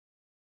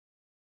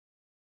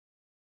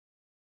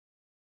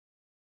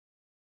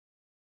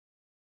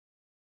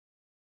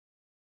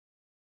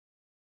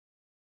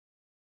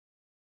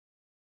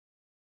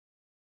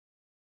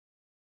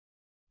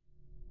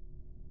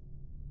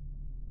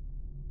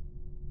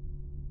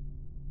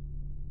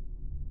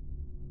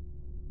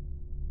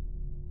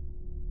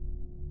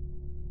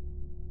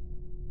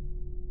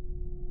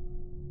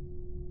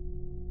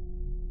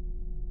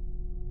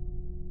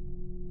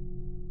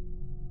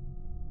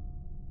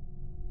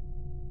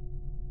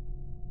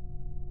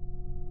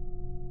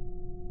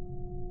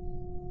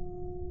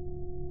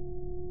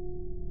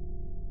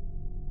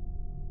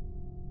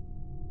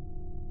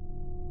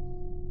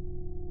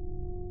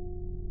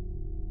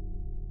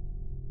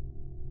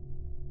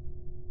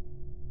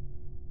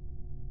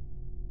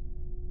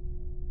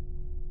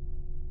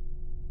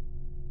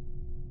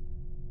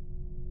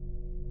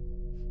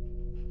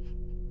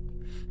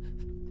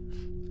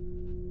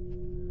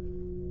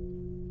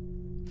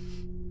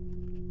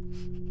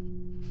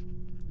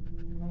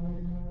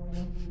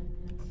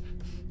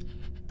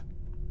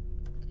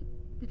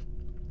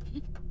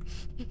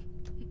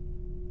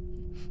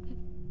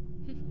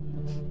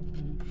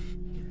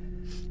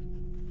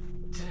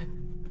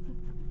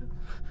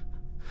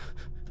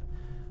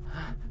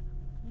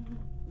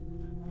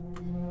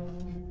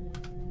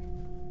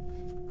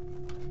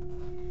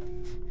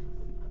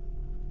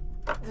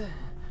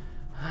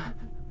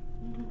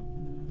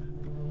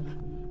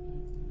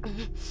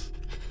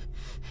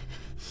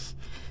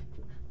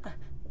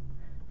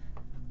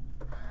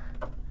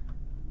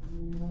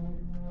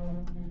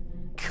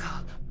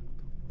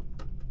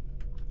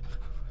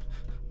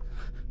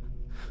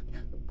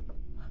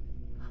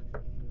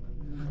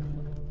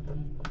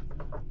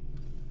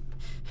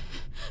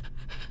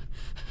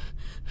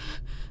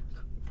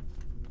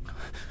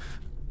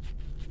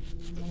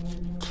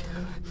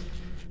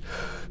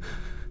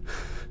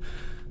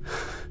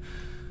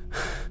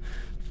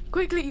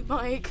Quickly,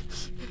 Mike.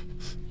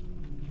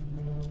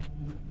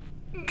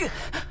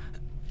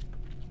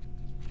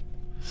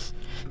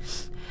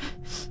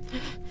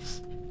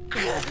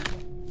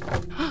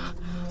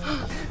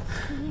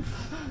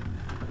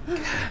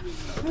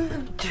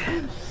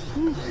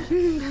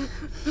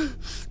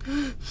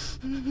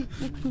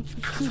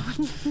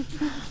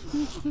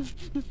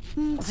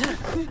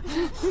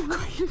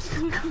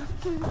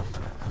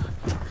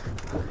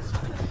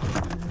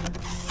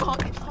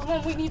 Fuck, come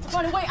on, we need to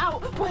find a way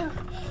out. Where?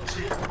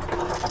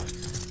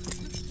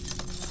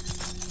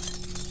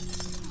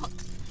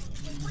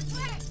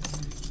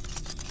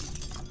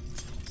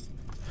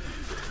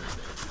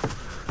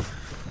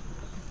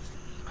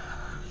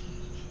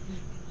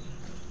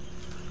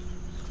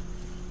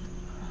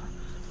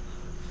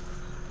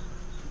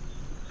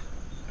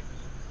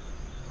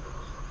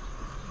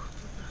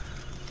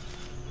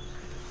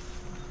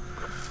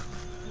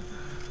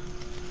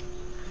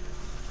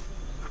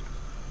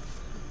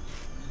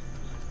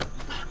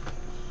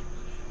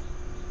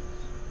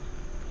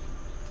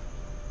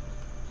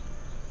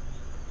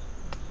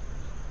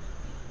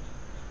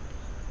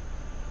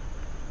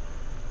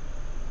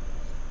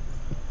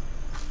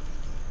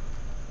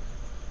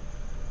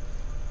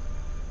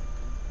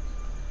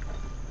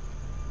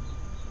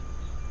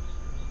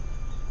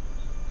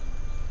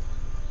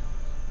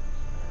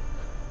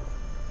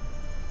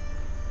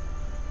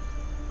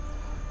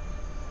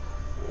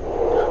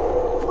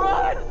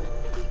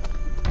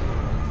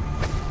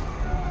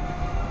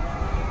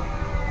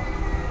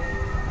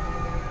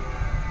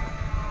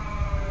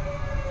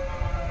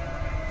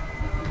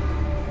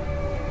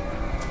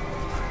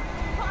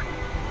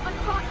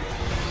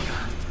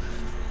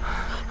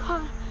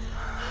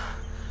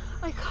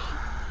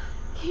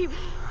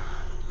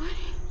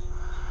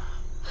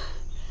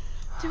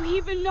 Do we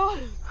even know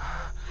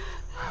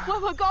where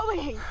we're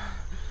going?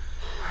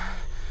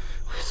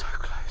 We're so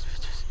close.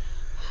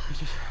 We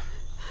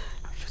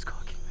just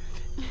gotta keep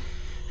moving.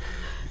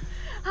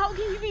 How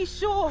can you be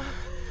sure?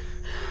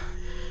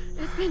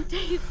 It's been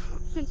days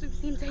since we've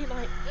seen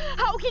daylight.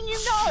 How can you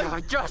know?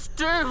 I just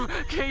do,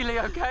 Keely.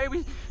 Okay,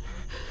 we've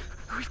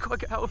got to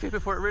get out of here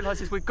before it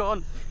realizes we're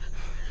gone.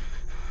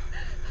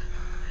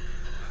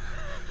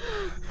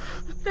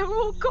 They're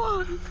all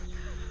gone.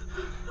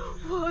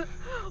 What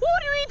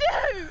do we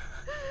do?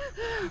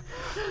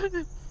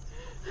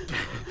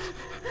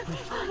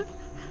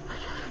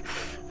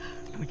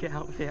 We get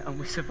out of here and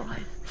we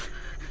survive.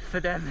 For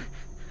them.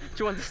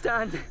 Do you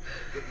understand?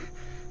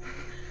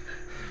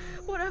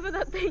 Whatever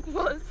that thing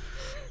was,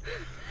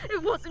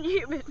 it wasn't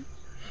human. We've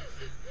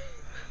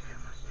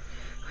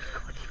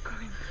got to keep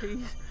going,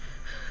 please.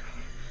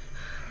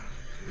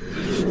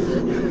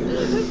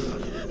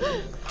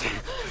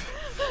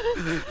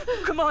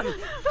 Come on!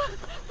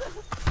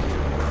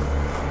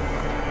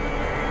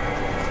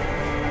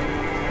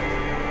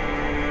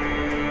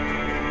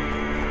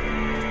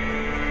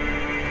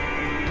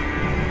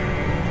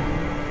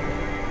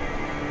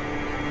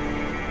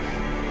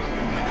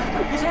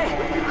 He's here!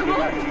 Come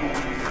on!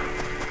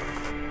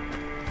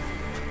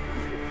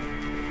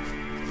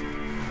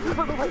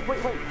 Wait.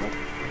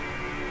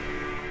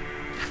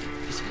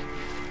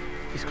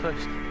 He's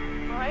close.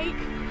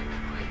 Mike?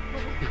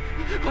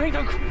 Wait,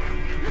 don't come.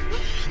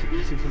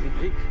 Listen to me.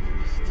 We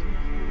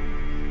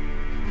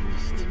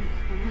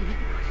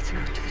need to go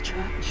to the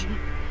church.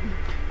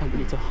 And we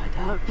need to hide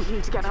out. We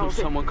need to get out of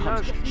here. Someone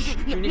comes. No,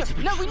 we need to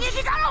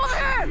get out of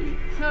here!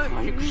 No,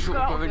 we need to get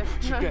out of here.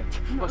 To get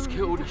us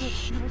killed. No,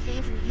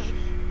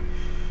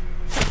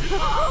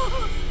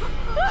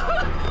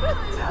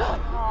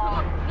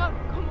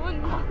 come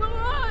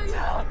on.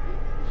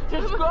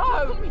 Just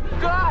go!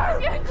 Go!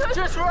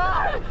 Just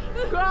run!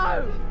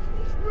 Go!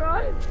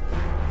 Run!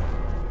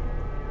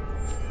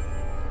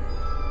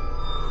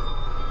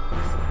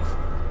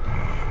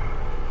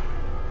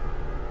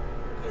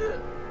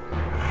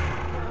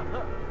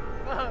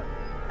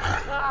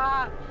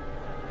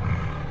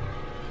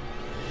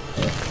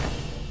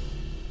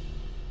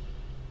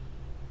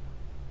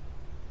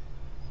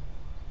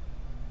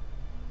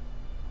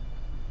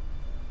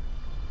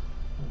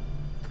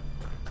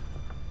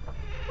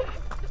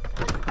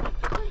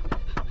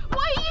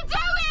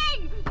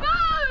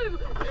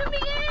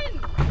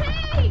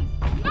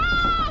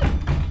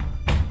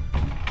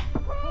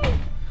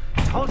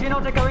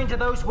 Not to go into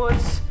those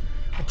woods.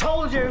 I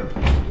told you!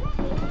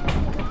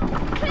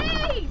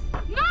 Please!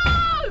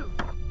 No!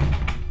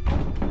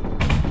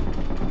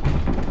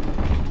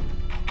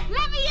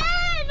 Let me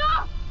in!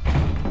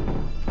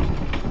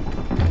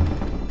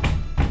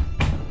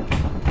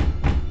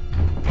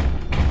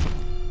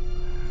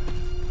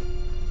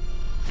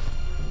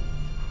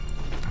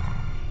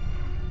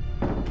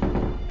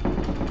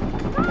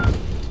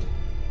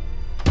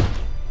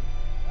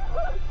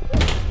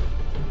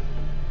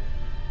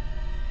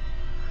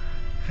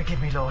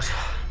 Forgive me, Lord,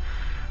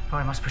 but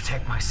I must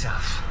protect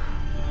myself.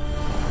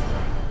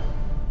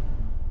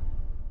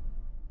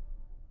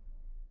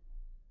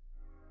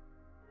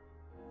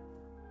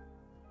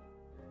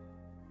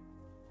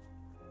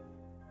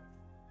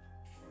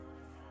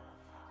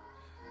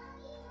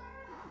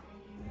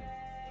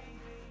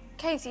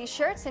 Casey, your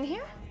shirt's in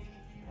here?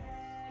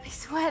 I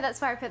swear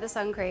that's where I put the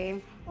sun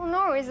cream. Well,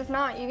 no worries. If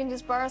not, you can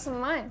just borrow some of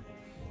mine.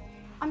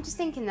 I'm just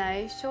thinking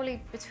though,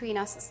 surely between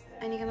us it's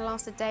only gonna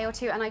last a day or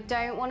two and I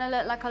don't want to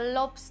look like a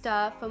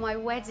lobster for my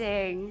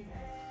wedding.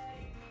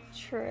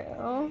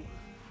 True.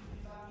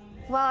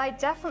 Well, I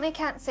definitely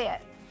can't see it.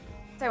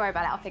 Don't worry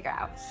about it, I'll figure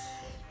it out.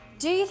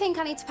 Do you think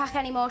I need to pack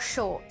any more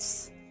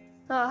shorts?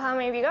 Oh, how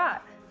many have you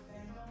got?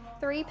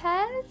 3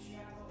 pairs?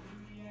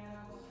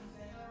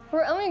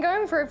 We're only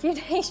going for a few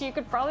days. You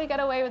could probably get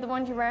away with the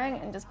ones you're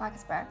wearing and just pack a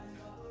spare.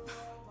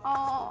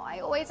 Oh, I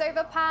always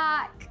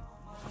overpack.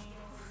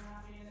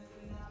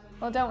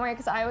 Well, don't worry,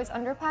 because I always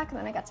underpack and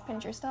then I get to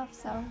pinch your stuff,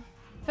 so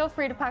feel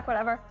free to pack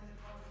whatever.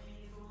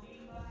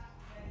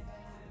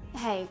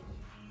 Hey,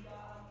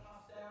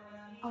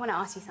 I want to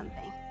ask you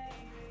something.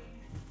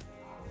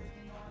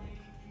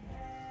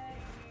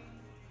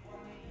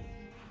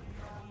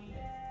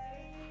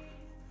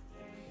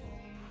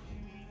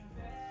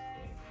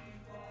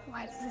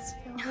 Why does this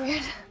feel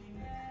weird?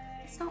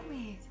 It's not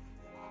weird.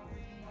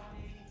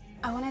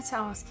 I wanted to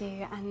ask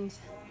you, and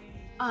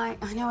I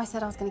know I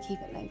said I was going to keep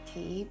it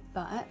low-key,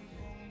 but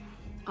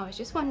I was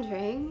just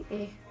wondering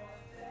if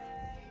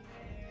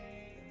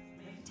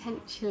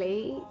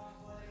potentially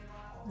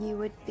you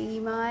would be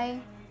my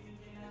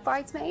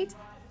bridesmaid?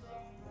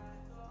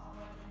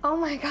 Oh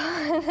my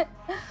God.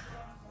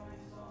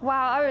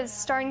 Wow, I was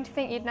starting to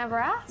think you'd never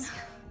ask.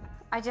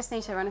 I just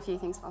need to run a few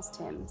things past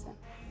Tim, so.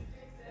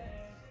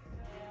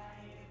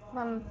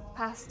 Run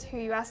past who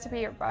you asked to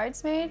be your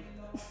bridesmaid?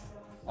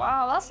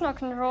 Wow, that's not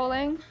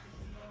controlling.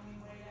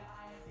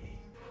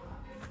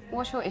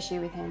 What's your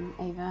issue with him,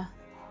 Ava?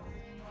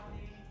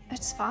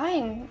 It's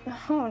fine.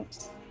 No.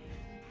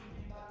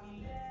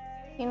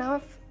 You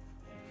know,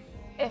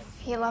 if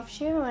he loves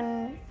you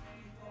and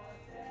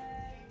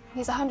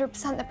he's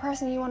 100% the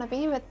person you want to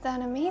be with,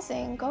 then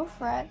amazing, go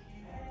for it.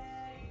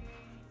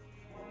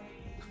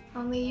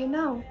 Only you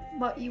know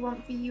what you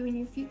want for you in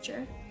your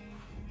future.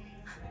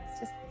 It's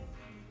just,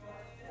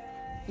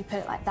 you put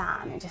it like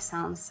that and it just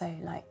sounds so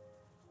like...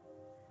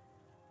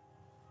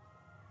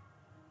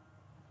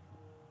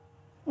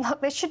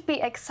 Look, this should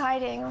be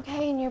exciting,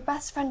 okay? And your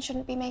best friend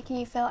shouldn't be making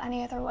you feel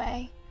any other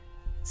way.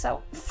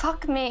 So,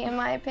 fuck me, in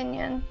my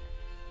opinion.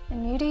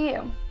 And you do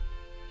you.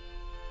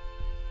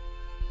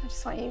 I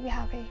just want you to be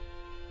happy.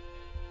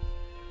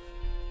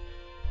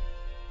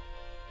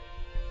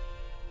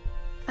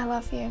 I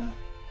love you.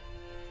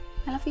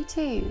 I love you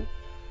too.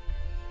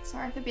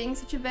 Sorry for being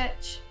such a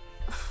bitch.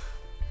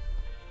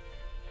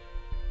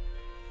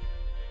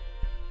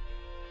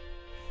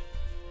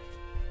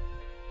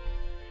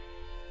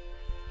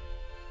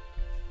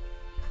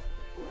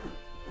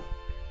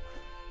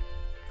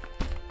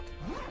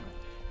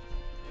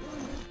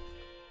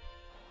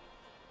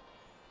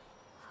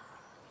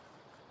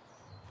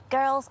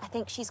 Girls, I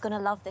think she's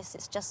gonna love this.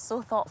 It's just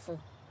so thoughtful.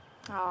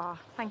 Ah,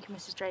 thank you,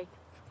 Mrs. Drake.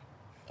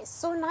 It's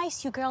so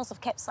nice you girls have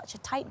kept such a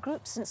tight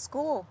group since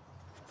school.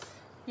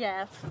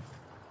 Yeah,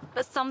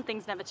 but some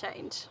things never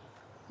change.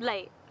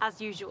 Late,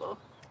 as usual.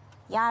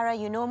 Yara,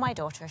 you know my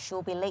daughter.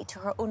 She'll be late to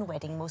her own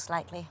wedding, most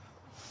likely.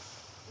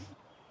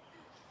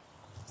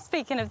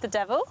 Speaking of the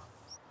devil.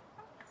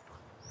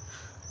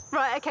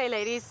 Right, okay,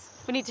 ladies.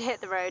 We need to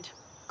hit the road.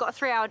 Got a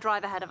 3-hour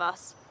drive ahead of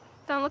us.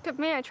 Don't look at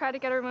me, I tried to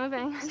get her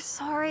moving. I'm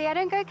sorry, I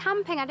don't go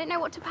camping. I didn't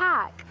know what to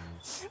pack.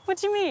 What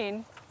do you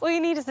mean? All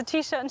you need is a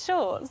t-shirt and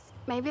shorts.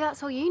 Maybe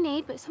that's all you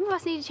need, but some of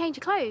us need to change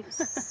of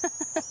clothes.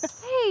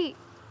 Hey,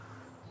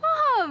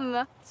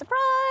 Mum!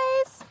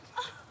 Surprise!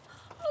 I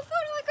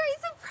thought it was a great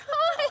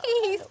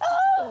surprise!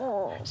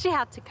 Oh. She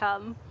had to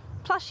come.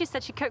 Plus, she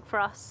said she'd cook for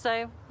us,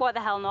 so why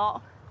the hell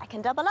not? I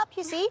can double up,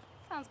 you see.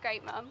 Sounds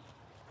great, Mum.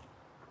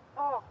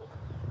 Oh,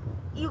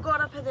 you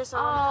gotta put this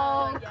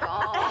on. Oh,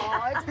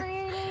 God,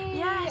 really?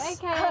 Yes.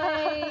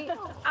 Okay.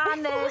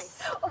 And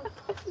this.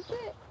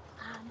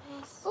 And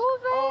this.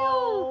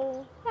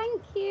 Oh,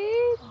 thank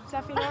you. Does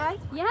that feel all right?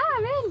 Yeah,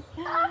 I'm in.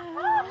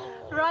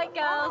 Right,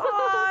 girls.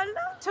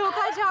 Tour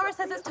guide Yara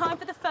says it's time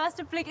for the first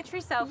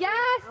obligatory selfie.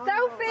 Yes,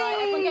 selfie. Right,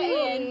 everyone get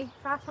in.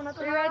 Are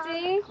you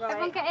ready? Right.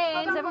 Everyone get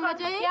in. Is everyone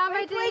ready? Yeah, I'm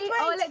ready. Wait.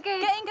 Oh, look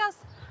good. Get in, girls.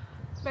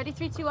 Ready,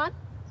 3, 2, 1.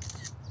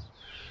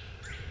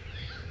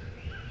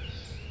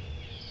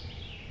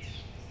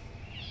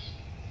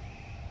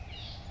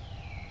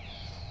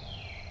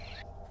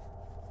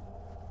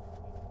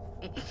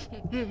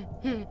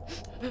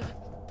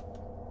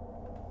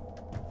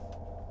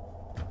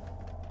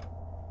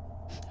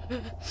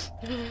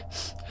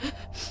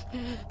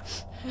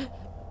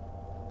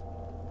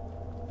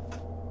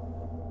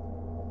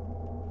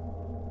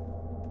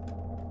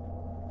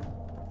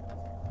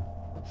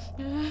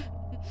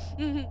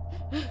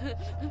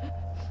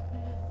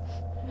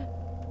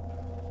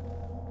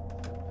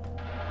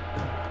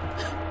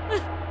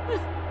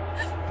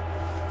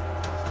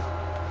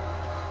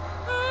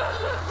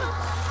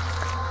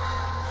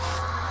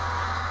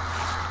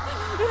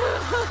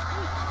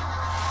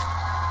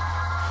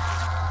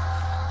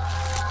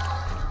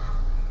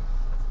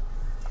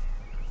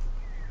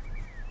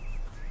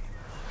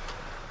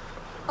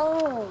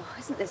 Oh,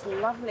 isn't this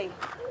lovely?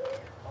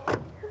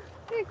 Look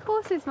at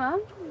horses,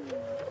 Mum. Do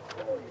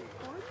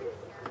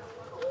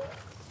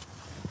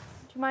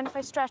you mind if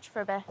I stretch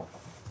for a bit?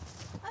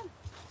 Oh,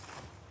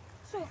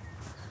 sure.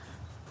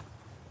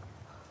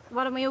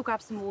 Why don't we all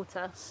grab some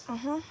water?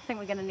 I think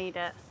we're going to need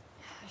it.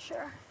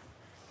 Sure.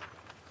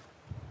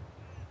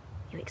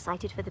 You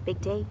excited for the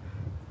big day?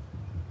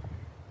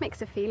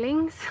 Mix of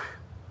feelings.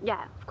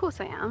 Yeah, of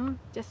course I am.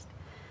 Just,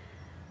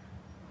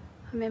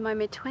 I'm in my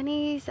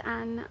mid-20s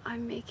and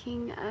I'm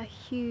making a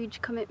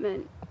huge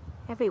commitment.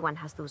 Everyone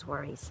has those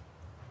worries.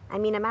 I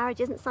mean, a marriage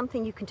isn't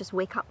something you can just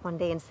wake up one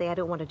day and say, I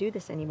don't want to do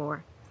this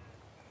anymore.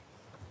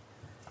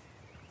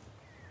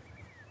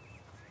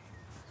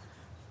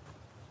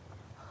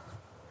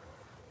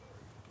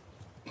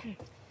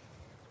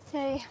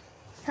 Hey,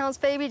 how's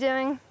baby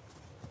doing?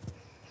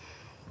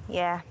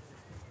 Yeah,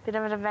 bit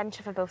of an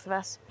adventure for both of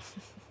us.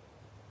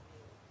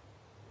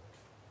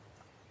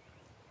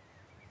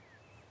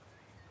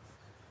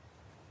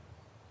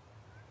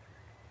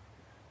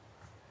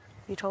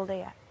 You told her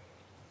yet?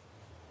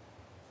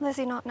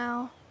 Lizzie, not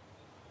now.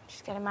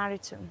 She's getting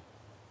married soon.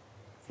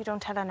 If you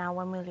don't tell her now,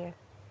 when will you?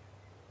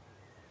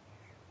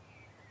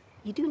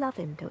 You do love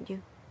him, don't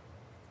you,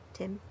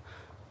 Tim?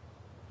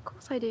 Of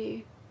course I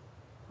do.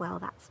 Well,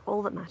 that's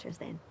all that matters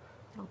then.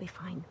 It'll be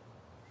fine.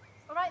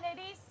 All right,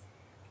 ladies.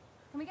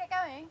 Can we get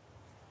going?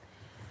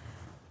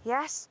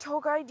 Yes, tour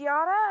guide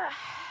Yara.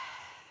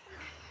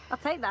 I'll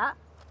take that.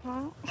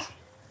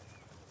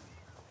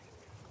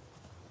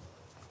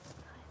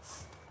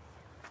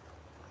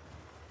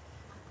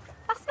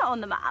 That's not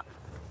on the map.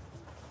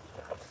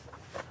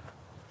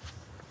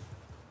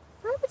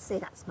 I would say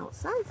that's not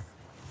south.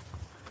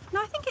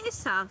 No, I think it is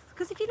south,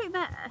 because if you look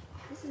there...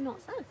 This is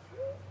not south.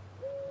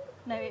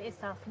 No, it is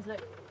south, because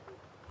look.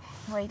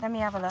 Wait, let me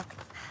have a look.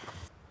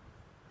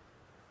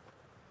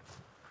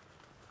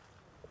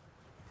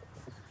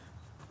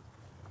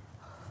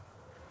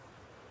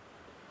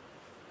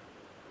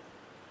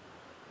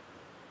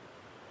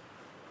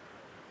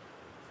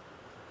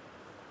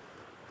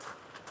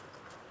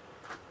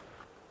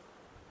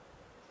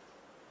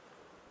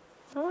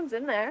 No one's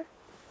in there.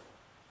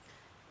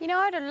 You know,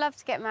 I'd have loved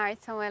to get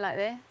married somewhere like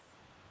this.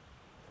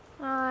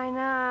 I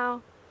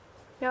know.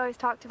 You always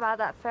talked about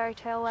that fairy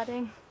tale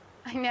wedding.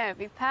 I know, it'd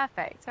be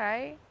perfect,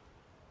 right?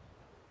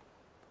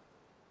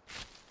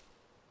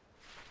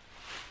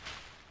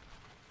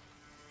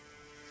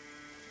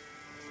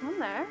 Someone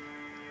there?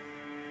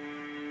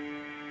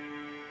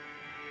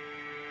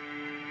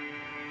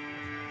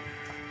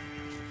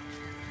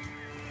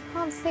 I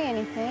can't see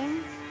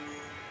anything.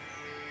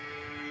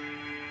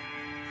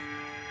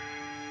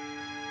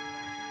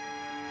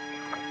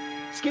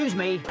 Excuse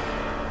me.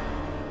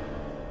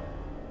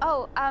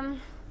 Oh,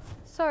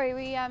 sorry,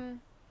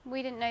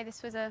 we didn't know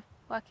this was a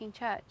working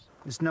church.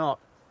 It's not.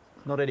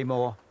 Not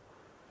anymore.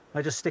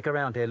 I just stick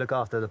around here, look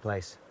after the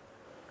place.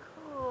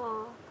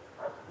 Cool.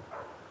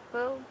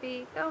 We'll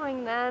be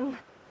going then.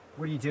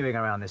 What are you doing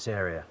around this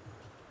area?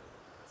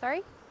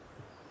 Sorry?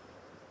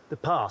 The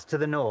path to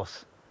the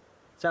north.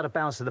 It's out of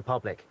bounds to the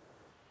public.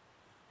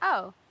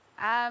 Oh,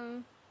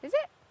 is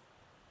it?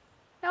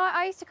 No,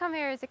 I used to come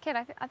here as a kid.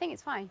 I think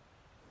it's fine.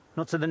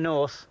 Not to the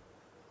north.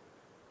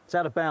 It's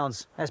out of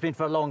bounds. Has been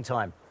for a long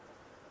time.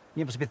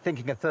 You must be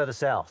thinking of further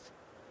south.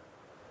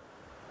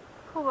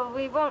 Cool, well,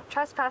 we won't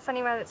trespass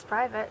anywhere that's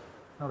private.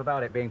 Not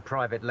about it being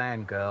private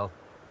land, girl.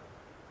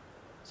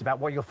 It's about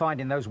what you'll find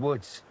in those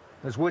woods.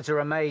 Those woods are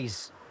a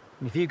maze.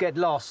 And if you get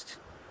lost,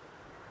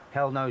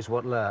 hell knows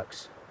what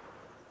lurks.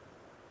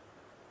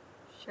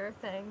 Sure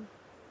thing.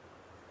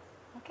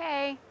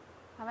 Okay,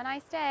 have a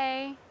nice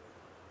day.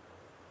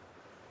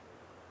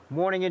 I'm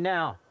warning you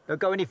now. Don't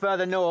go any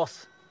further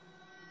north.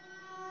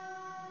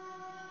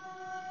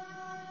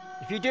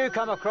 If you do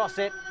come across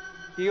it,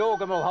 the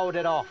organ will hold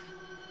it off.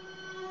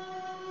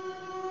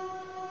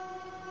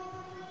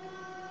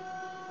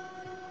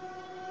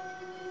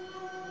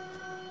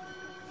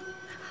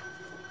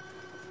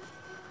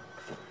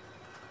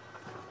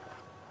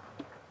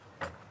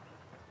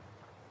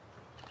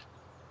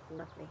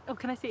 Lovely. Oh,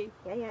 can I see?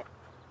 Yeah, yeah.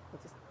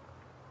 We'll just...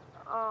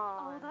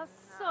 Oh, that's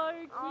so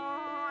cute. Oh,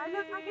 I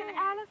look like an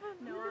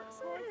elephant. No.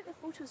 The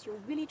photos you'll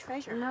really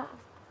treasure. No.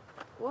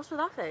 What's with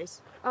that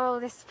face? Oh,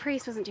 this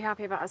priest wasn't too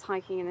happy about us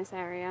hiking in this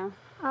area.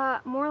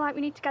 More like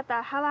we need to get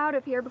the hell out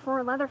of here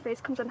before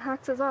Leatherface comes and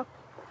hacks us up.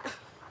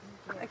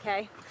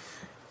 Okay,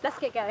 let's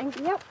get going.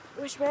 Yep.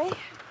 Which way?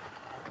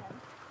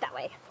 That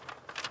way.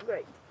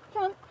 Great.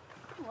 Come on.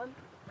 Come on.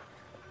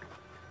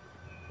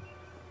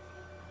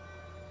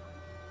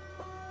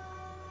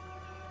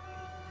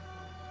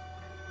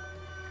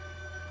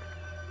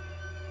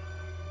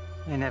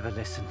 They never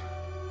listen.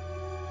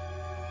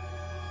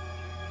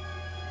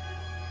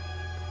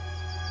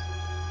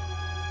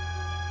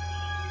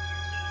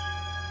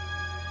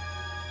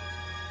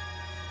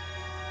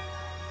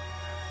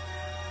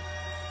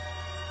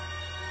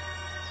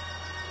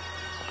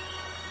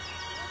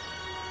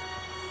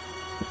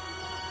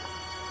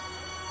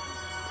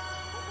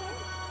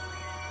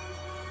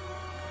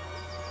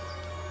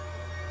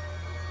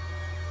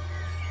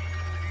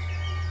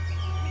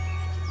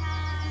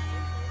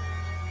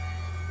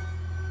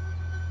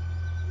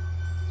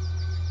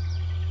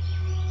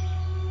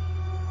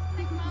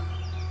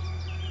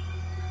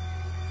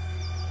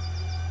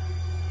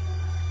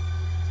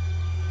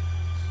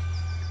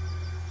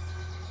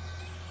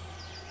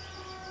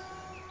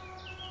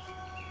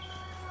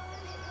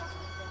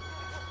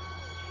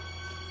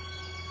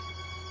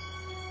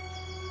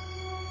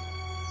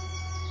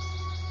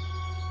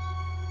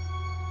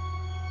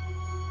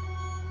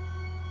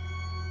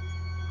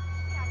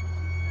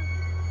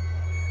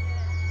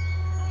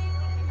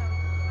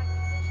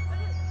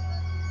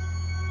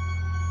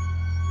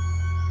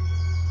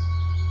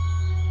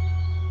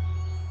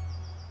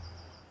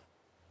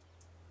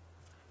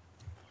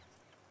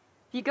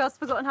 You girls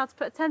forgotten how to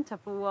put a tent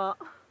up or what?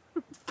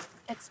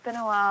 It's been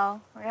a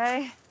while,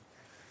 okay?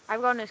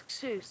 I've got an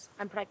excuse.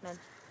 I'm pregnant.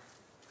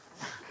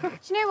 Do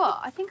you know what?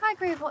 I think I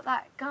agree with what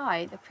that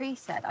guy, the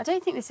priest, said. I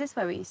don't think this is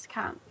where we used to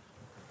camp.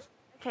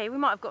 Okay, we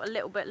might have got a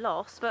little bit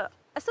lost, but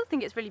I still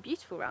think it's really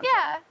beautiful around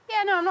here.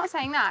 Yeah, no, I'm not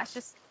saying that. It's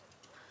just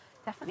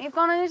definitely have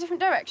gone in a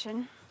different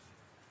direction.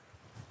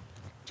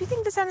 Do you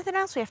think there's anything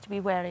else we have to be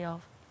wary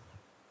of?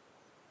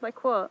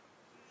 Like what?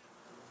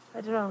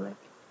 I don't know, like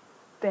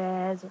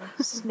bears or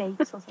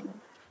snakes or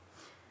something.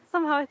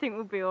 Somehow I think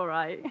we'll be all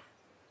right.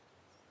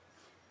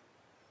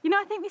 You know,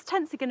 I think these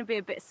tents are going to be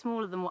a bit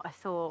smaller than what I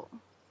thought.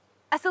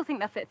 I still think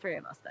they'll fit 3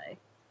 of us, though.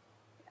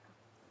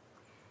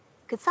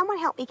 Could someone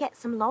help me get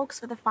some logs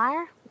for the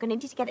fire? We're going to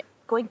need to get it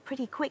going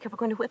pretty quick if we're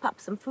going to whip up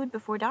some food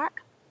before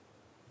dark.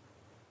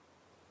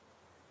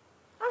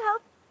 I'll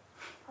help.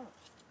 Oh,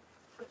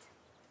 good.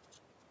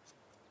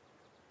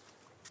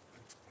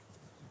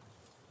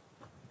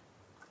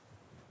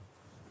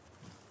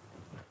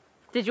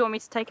 Did you want me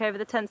to take over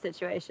the tent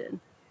situation?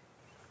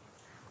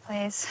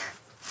 Please.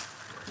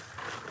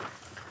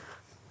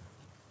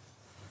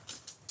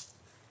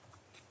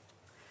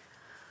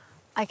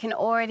 I can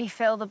already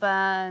feel the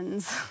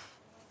burns.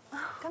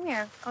 Come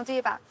here, I'll do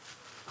your back.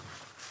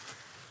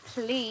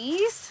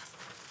 Please.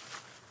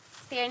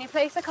 It's the only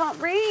place I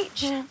can't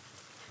reach.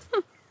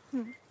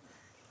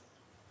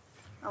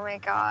 Oh my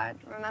God,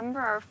 remember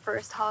our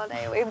first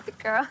holiday away with the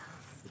girls?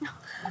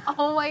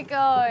 Oh my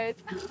God.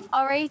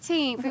 Our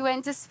 18th, we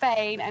went to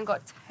Spain and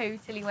got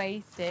totally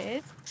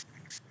wasted.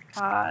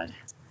 God.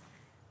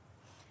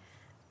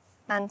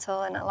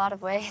 Mental in a lot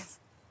of ways.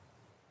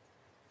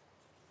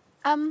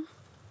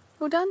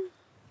 All done?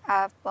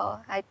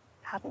 Well, I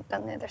hadn't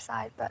done the other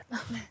side, but...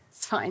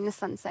 It's fine, the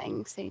sun's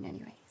setting soon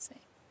anyway, so...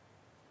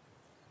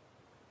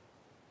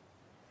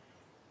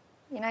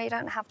 You know, you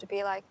don't have to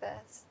be like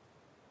this.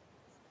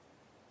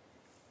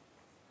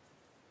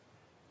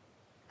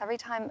 Every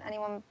time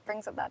anyone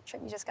brings up that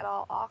trip, you just get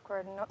all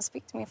awkward and don't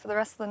speak to me for the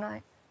rest of the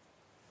night.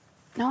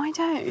 No, I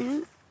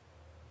don't.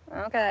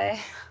 Okay.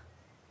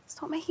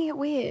 Stop making it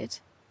weird.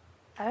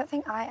 I don't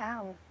think I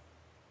am.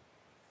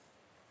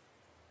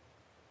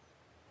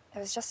 It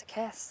was just a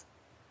kiss.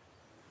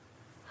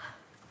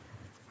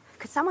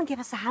 Could someone give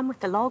us a hand with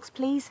the logs,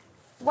 please?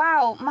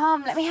 Wow,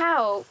 Mum, let me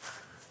help.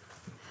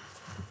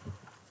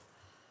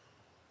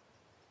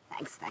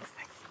 Thanks.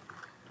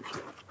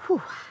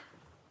 Whew.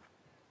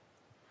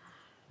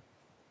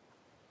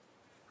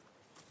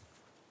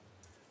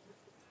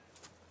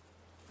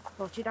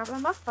 Thought you'd have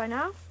them off by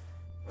now.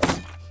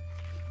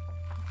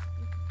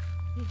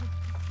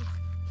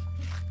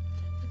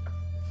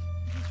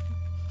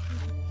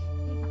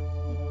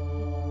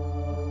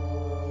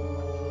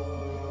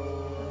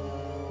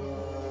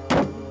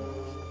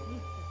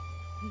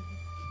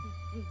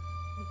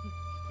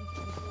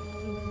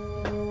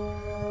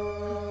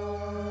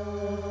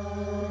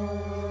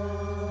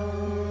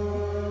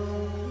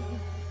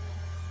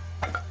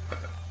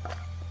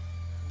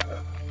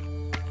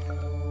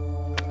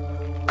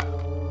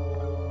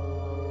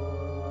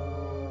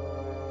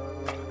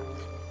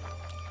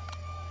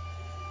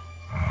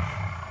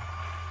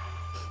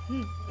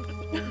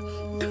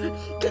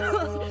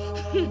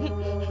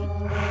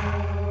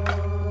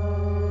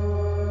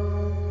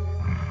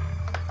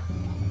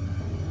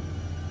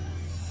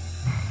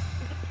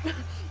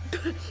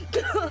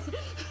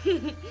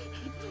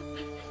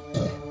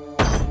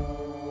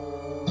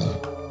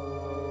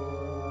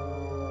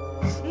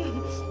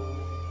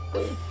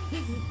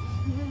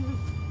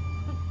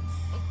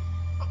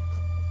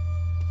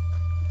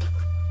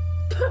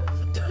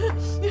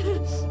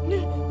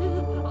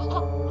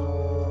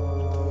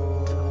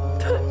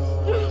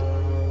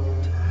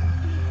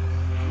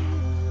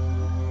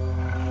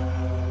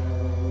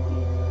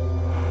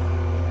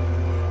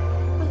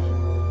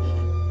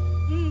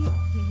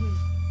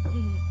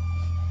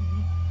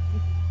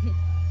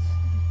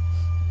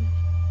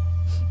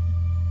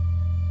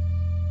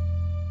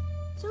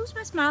 So who's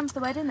best man for the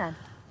wedding then?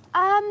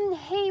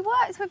 He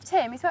works with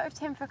Tim. He's worked with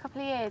Tim for a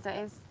couple of years at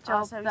his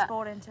job. Oh, so he's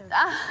bought into it.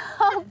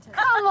 Oh,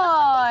 come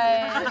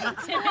on!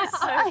 Tim is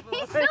so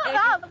He's not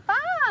that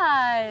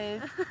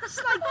bad.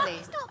 Slightly.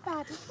 It's not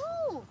bad at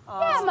all.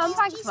 Yeah, Mum,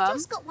 thanks, He's Mum.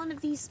 just got one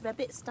of these a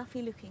bit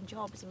stuffy-looking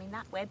jobs. I mean,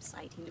 that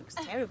website, he looks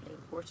terribly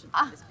important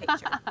in this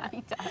picture.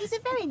 He's a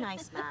very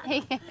nice man. He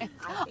is.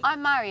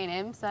 I'm marrying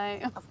him, so...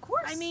 Of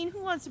course. I mean,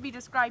 who wants to be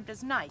described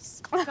as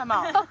nice? Come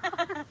on.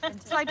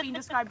 It's like being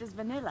described as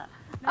vanilla.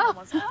 No one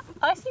wants that.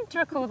 I seem to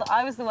recall that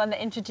I was the one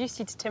that introduced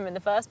you to Tim in the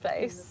first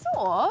place.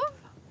 Sort of.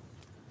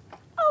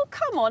 Oh,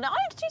 come on. I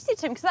introduced you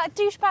to him because that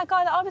douchebag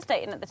guy that I was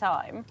dating at the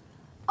time.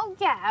 Oh,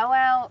 yeah,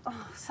 well,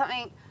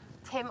 something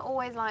Tim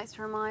always likes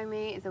to remind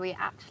me is that we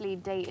actually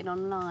dated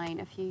online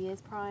a few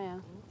years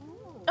prior.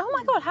 Oh,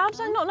 my God. How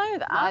did I not know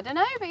that? I don't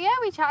know, but yeah,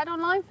 we chatted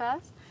online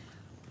first.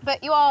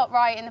 But you are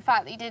right in the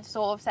fact that you did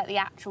sort of set the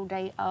actual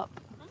date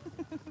up.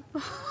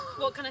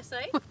 What can I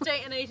say?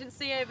 Dating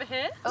agency over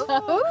here.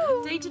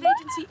 Oh, dating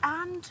agency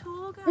and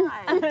tour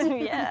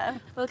guide. Yeah.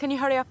 Well, can you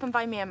hurry up and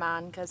buy me a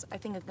man? Because I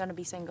think I'm going to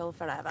be single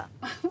forever.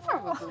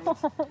 Probably.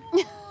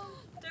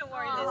 Don't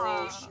worry,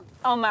 Lizzie.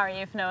 I'll marry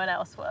you if no one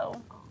else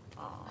will.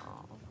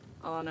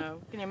 Oh no.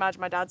 Can you imagine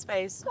my dad's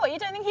face? What, you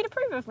don't think he'd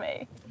approve of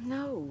me?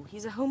 No,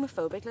 he's a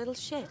homophobic little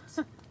shit.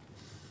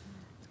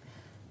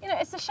 You know,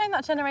 it's a shame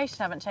that generation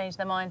haven't changed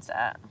their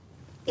mindset.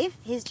 If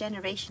his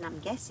generation, I'm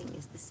guessing,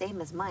 is the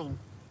same as mine,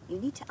 you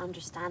need to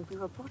understand we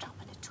were brought up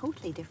in a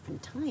totally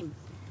different time.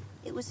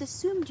 It was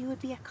assumed you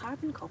would be a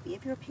carbon copy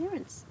of your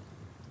parents.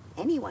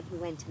 Anyone who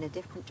went in a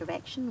different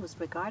direction was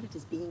regarded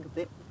as being a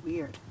bit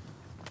weird.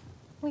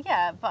 Well,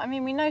 yeah, but I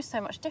mean, we know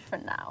so much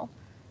different now.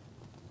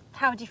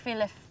 How would you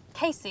feel if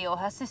Casey or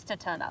her sister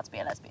turned out to be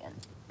a lesbian?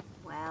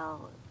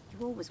 Well,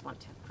 you always want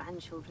to have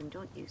grandchildren,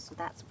 don't you? So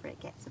that's where it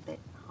gets a bit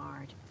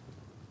hard.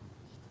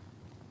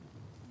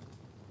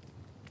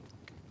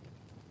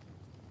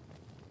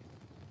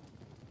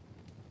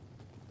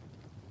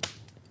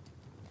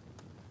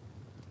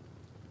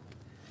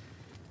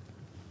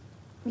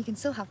 You can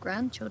still have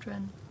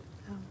grandchildren.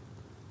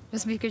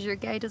 Just because you're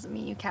gay doesn't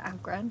mean you can't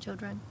have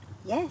grandchildren.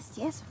 Yes,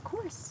 yes, of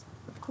course.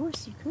 Of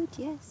course you could,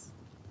 yes.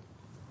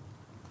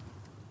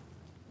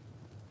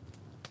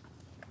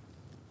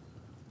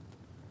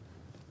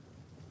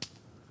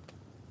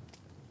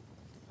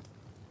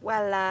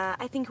 Well,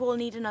 I think we'll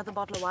need another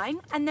bottle of wine,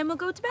 and then we'll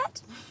go to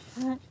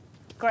bed.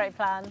 Great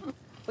plan.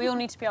 We all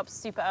need to be up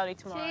super early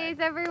tomorrow. Cheers,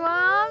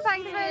 everyone.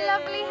 Thanks for a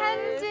lovely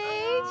handy.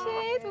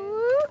 Cheers.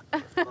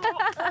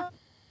 Woo.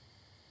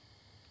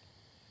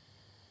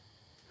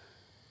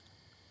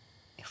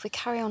 If we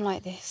carry on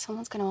like this,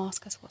 someone's going to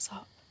ask us what's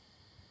up.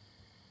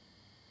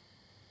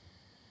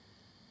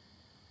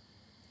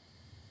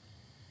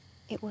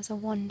 It was a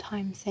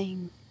one-time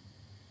thing.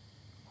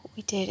 What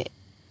we did, it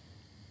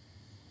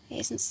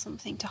isn't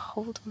something to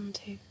hold on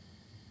to. It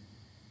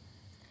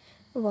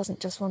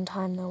wasn't just one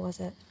time, though, was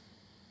it?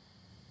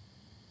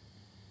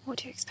 What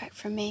do you expect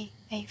from me,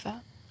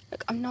 Ava?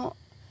 Look, I'm not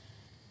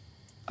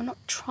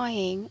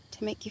trying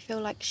to make you feel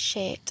like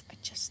shit. I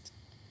just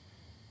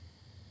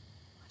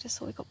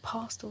thought we got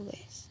past all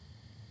this.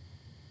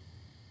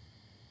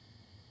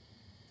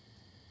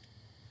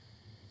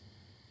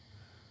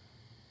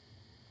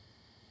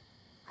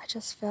 I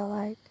just feel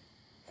like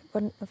it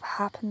wouldn't have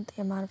happened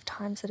the amount of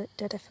times that it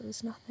did if it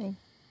was nothing.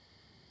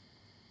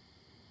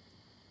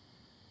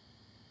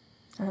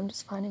 And I'm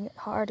just finding it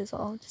hard is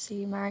all to see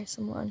you marry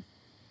someone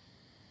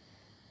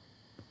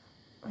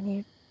when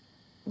you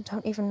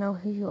don't even know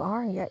who you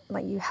are yet.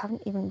 Like, you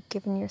haven't even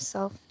given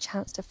yourself a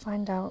chance to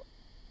find out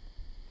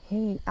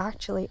who you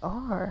actually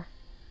are.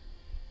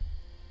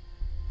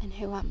 And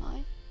who am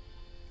I,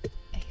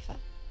 Ava?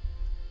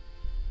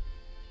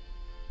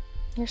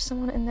 You're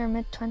someone in their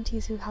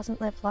mid-20s who hasn't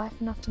lived life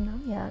enough to know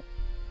yet.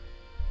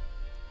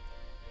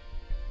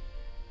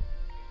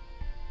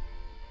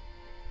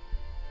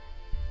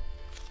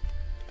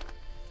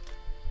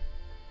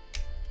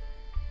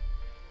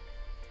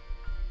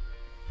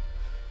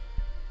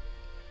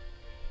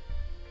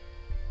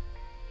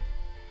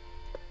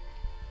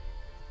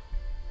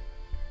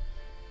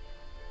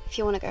 If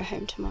you want to go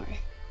home tomorrow,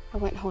 I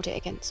won't hold it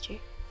against you.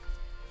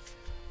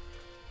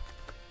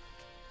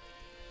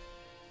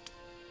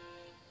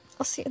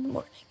 I'll see you in the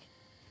morning.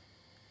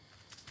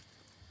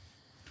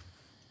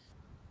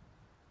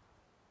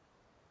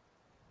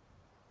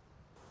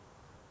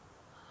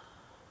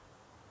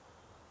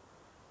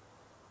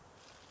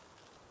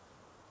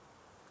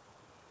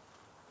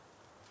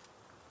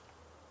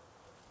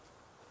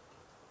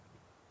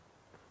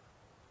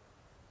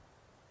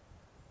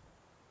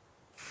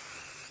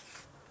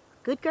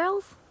 Good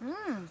girls?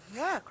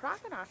 Yeah,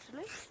 cracking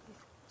actually.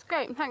 It's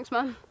great, thanks,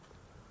 Mum.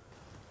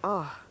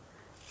 Oh.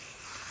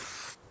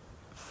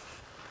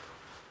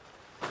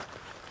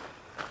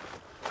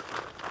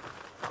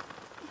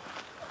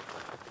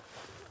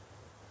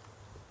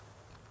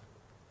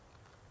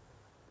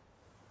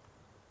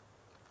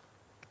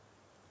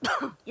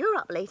 You're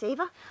up late,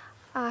 Ava.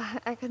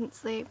 I couldn't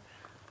sleep.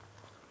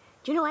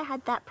 Do you know I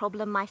had that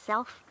problem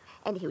myself?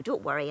 Anyhow,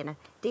 don't worry, in a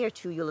day or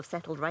two you'll have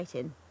settled right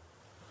in.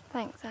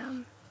 Thanks,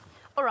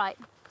 All right,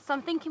 so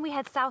I'm thinking we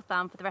head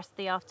southbound for the rest of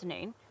the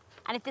afternoon.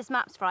 And if this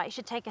map's right, it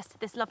should take us to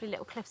this lovely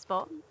little cliff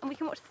spot and we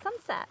can watch the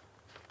sunset.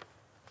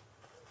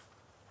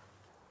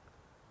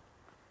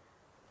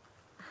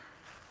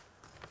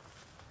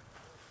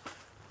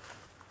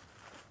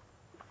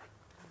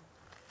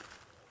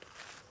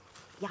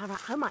 Yara,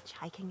 how much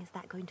hiking is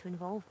that going to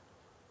involve?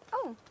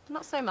 Oh,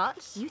 not so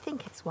much. Do you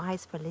think it's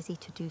wise for Lizzie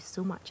to do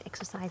so much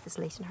exercise this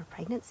late in her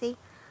pregnancy?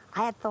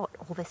 I had thought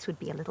all this would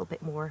be a little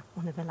bit more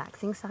on the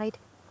relaxing side.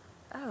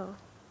 Oh.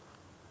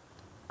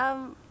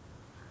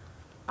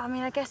 I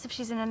mean, I guess if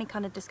she's in any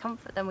kind of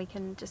discomfort, then we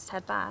can just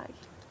head back.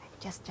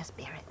 Just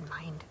bear it in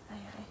mind.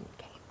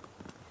 Okay.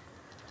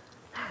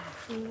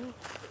 See?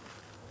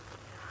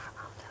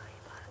 I'll tell you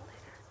about it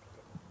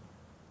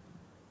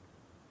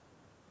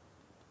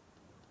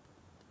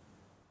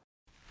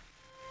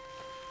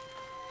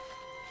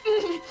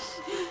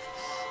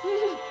later.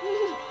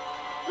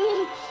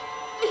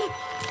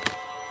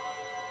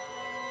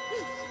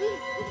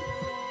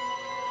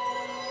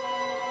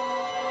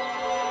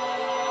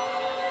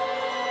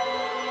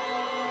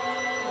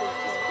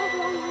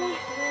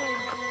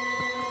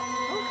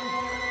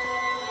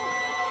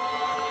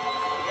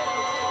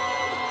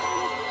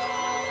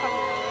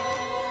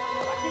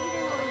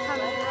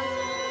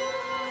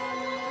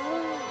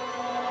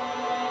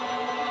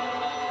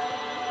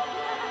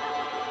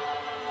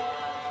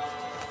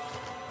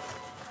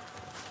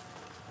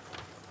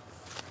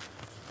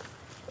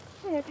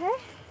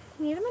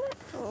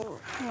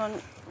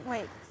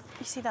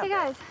 You see that? Hey,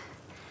 guys.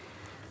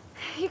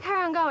 You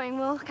carry on going.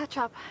 We'll catch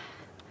up.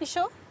 You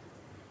sure?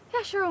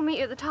 Yeah, sure. We'll meet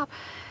you at the top.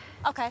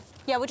 Okay.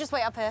 Yeah, we'll just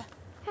wait up here.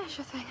 Yeah,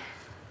 sure thing.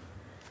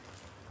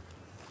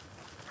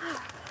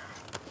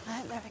 I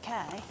hope they're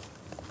okay.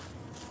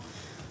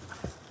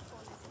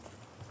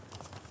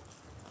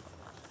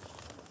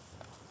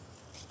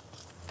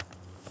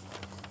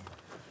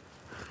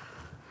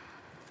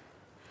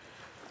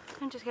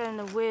 I'm just getting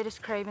the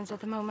weirdest cravings at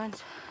the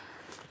moment.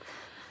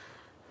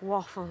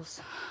 Waffles,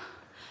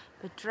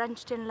 but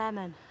drenched in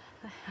lemon.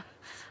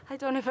 I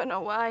don't even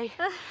know why.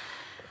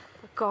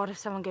 But God, if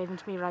someone gave them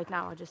to me right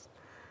now, I'd just...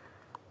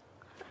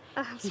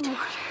 Some water.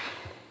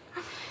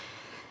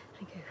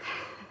 Thank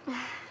you.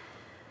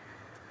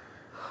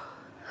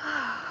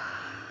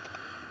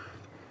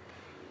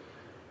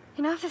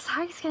 You know, if this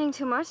hike's getting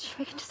too much,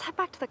 we can just head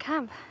back to the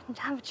camp and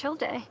have a chill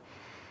day.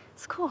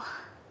 It's cool.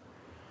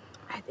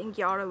 I think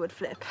Yara would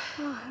flip.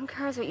 Oh, who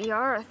cares what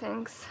Yara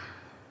thinks?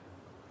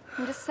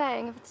 I'm just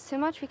saying, if it's too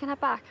much, we can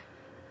head back.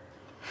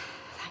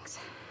 Thanks.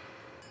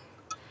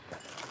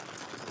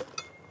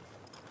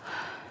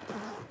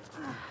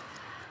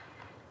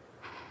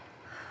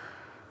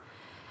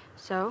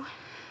 So?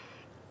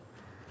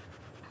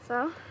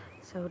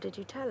 So did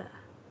you tell her?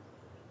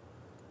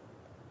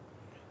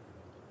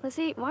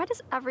 Lizzie, why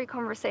does every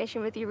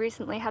conversation with you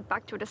recently head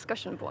back to a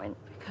discussion point?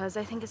 Because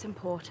I think it's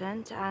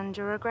important, and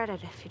you'll regret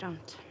it if you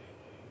don't.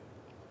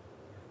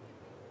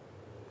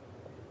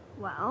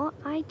 Well,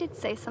 I did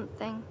say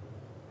something.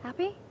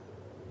 Happy?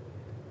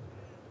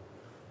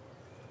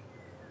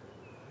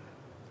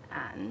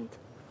 And?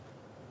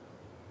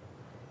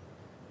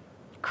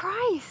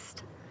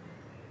 Christ!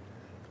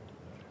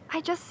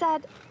 I just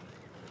said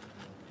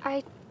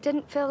I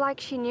didn't feel like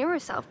she knew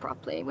herself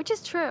properly, which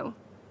is true.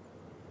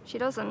 She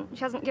doesn't.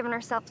 She hasn't given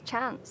herself a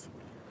chance.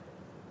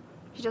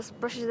 She just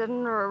brushes it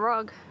under a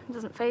rug and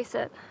doesn't face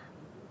it.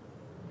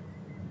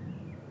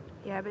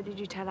 Yeah, but did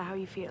you tell her how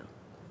you feel?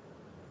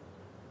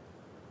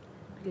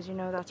 Because you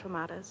know that's what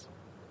matters.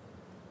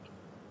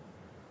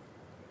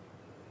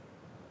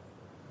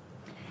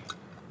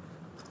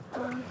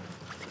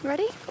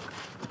 Ready?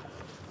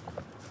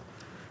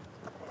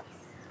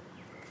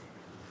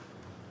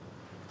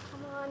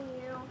 Come on,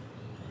 you.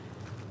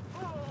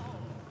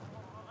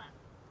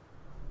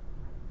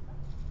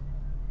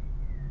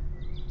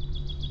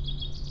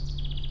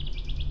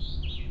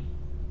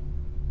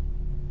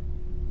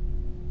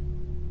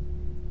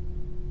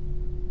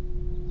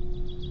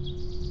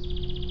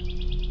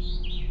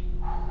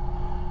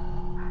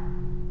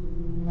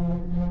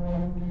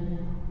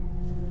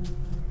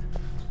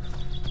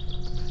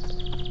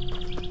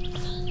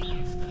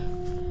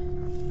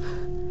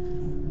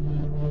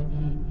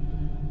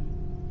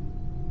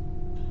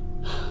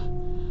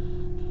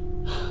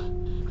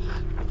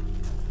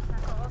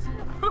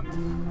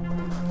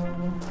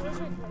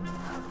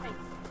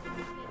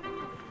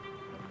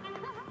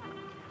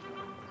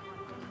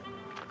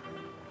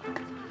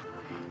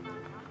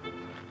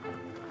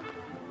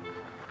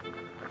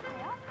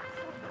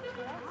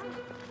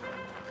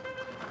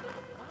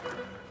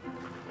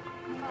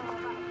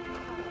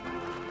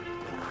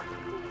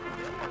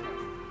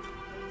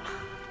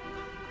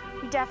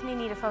 We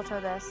definitely need a photo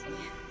of this.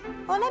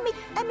 Oh, let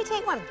me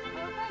take one.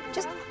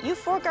 Just you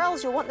four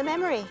girls, you'll want the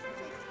memory.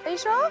 Are you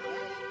sure?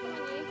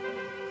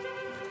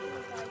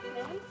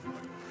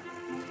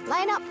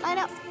 Line up, line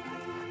up.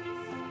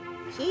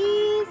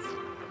 Cheese.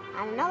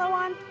 And another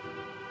one.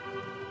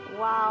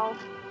 Wow.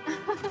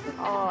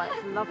 Oh,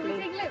 it's lovely.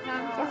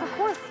 Yes, of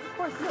course,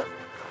 look.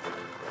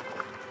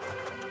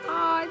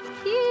 Oh, it's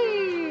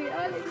cute.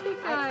 Oh, it's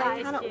cute, guys.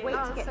 I cannot wait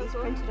to get these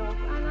printed off.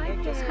 I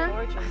like They're just it.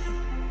 gorgeous.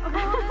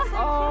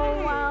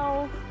 Oh,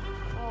 Wow.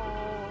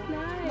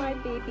 my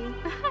baby.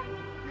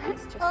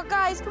 Oh,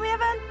 guys, can we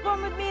have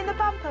one with me in the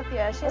bump up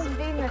here? She hasn't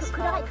been this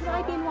far. Could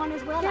I be in one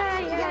as well? Yeah,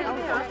 actually? yeah.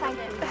 Oh,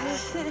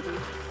 thank you.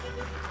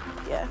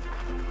 Yeah.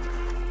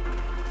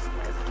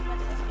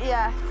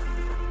 Yeah.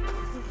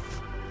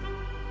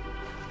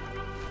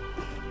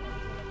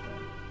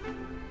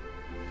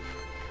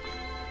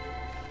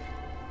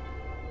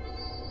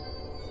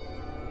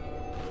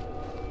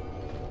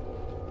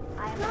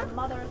 I am the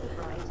mother of the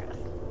bride.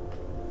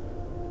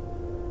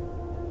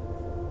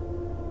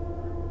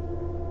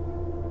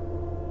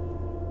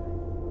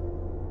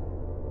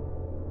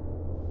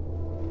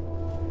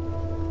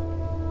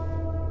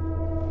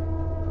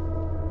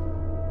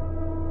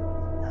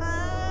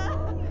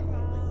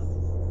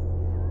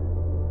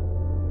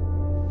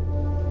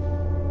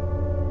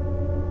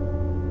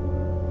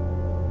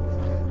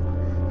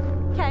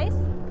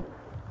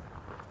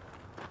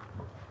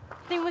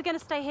 I think we're going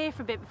to stay here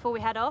for a bit before we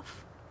head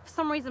off. For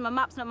some reason, my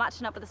map's not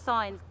matching up with the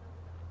signs.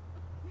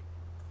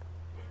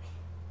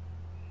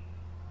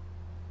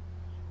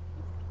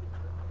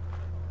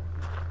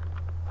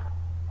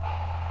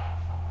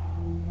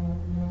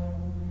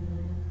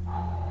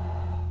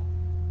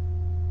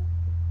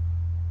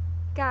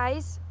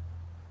 Guys,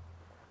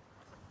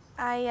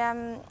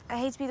 I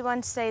hate to be the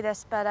one to say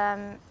this, but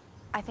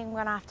I think we're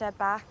gonna have to head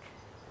back.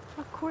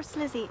 Of course,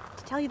 Lizzie.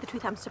 To tell you the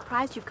truth, I'm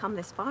surprised you've come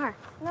this far.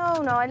 No,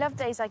 I love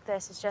days like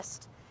this. It's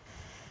just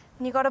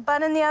when you got a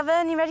bun in the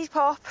oven, you're ready to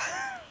pop.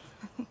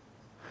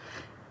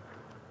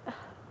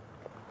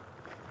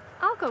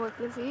 I'll go with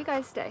Lizzie. You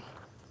guys stay.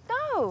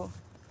 No,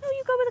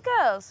 you go with the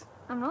girls.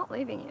 I'm not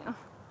leaving you.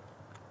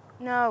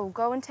 No,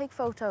 go and take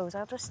photos.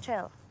 I'll just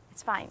chill.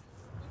 It's fine.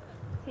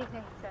 See you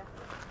later.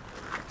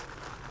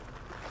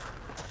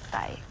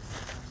 Bye.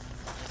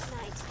 Good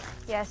night.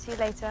 Yeah, see you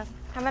later.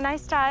 Have a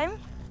nice time.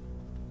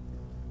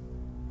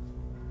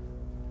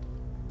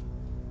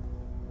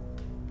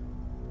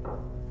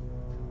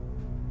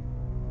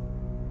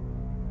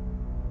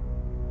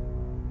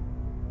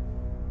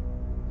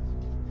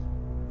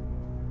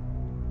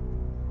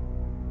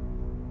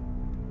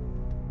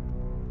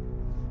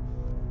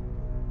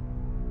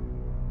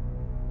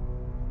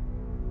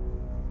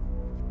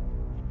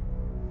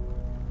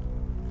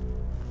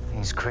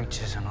 These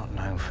creatures are not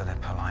known for their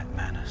polite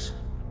manners.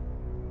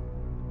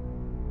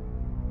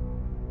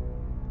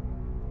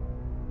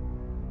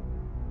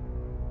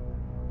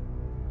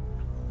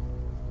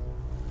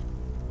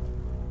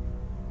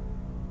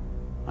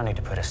 I need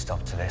to put a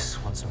stop to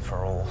this once and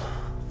for all.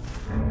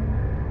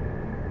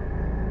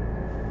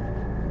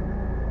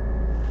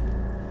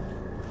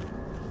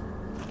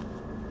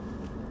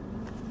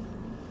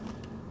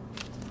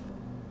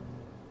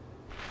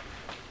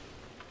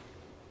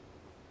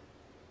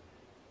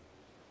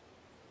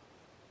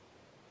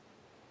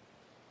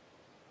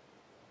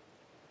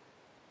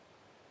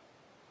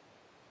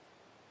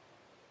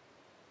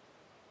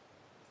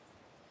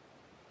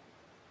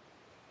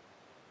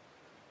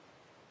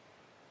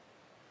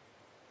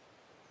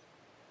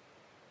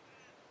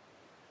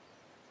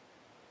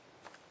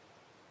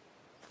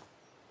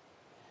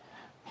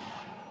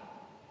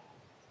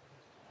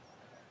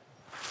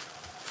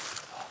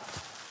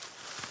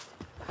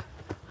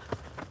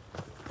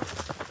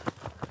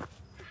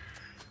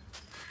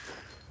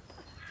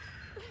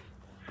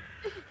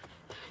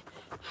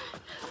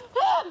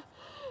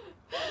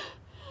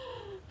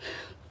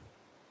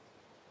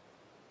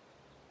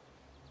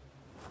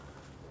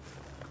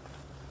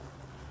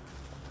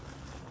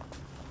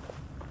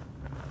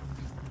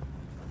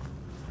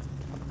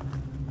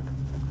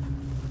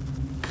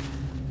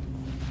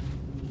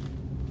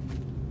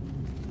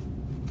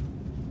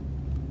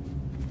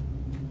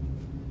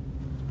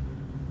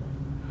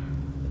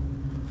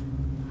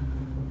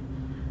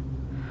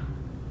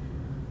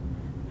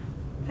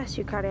 Bless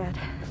you, Cariad.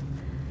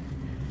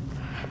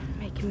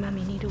 Making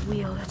Mummy need a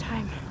wee all the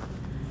time.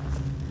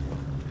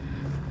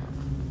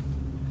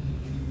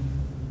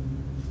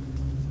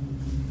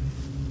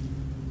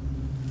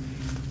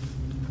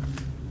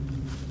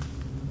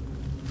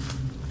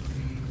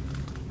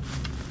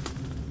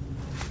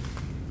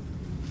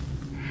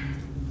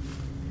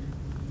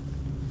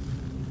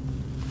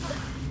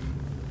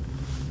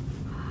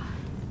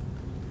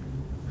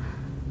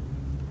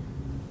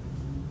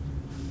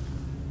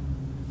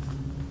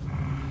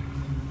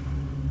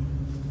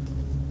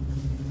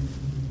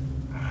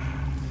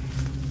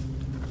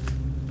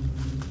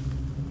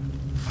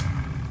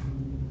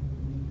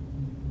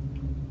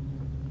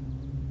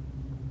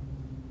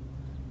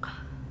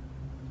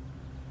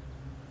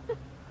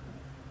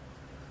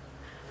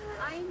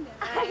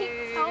 I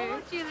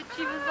told you that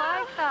she was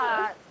like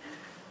that.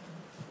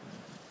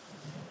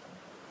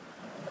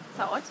 It's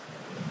odd.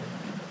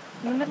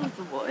 In the middle of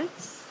the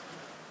woods.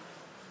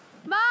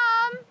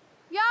 Mom!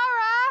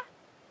 Yara!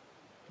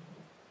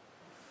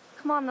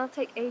 Come on, they'll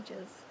take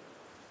ages.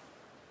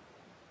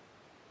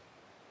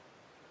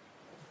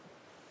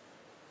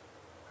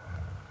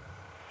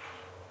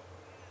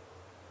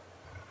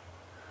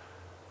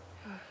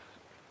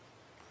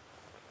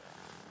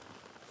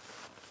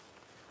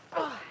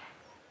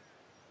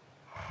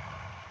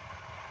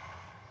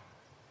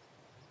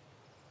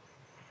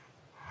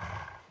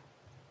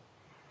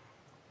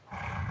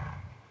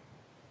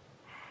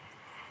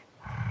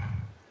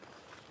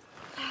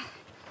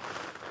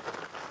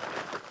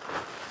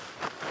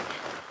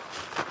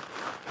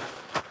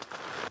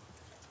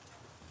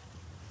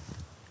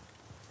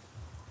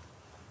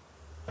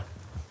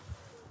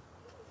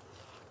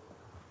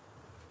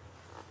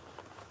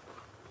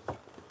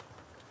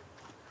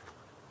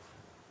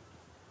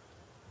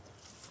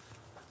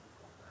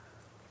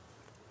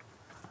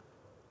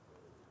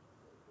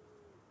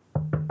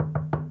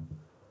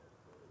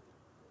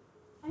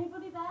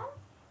 Anybody there?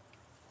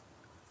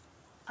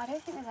 I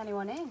don't think there's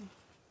anyone in.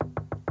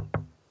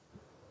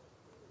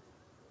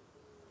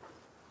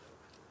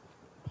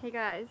 Hey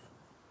guys,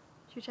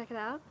 should we check it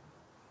out?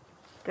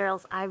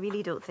 Girls, I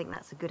really don't think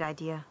that's a good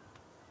idea.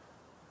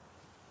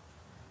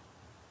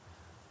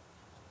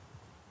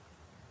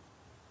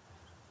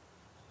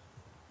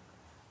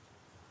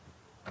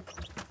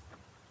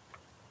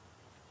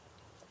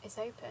 It's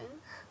open.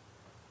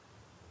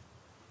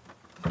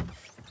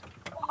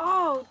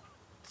 Oh,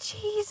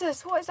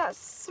 Jesus, what is that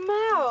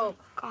smell?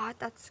 God,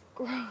 that's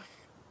gross.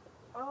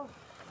 Oh.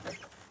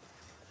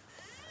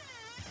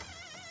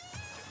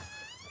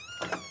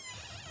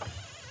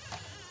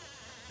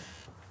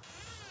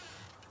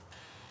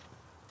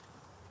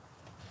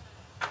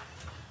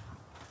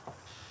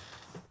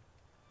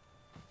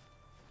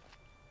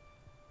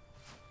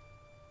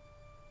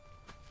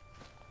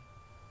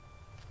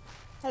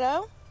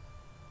 Hello?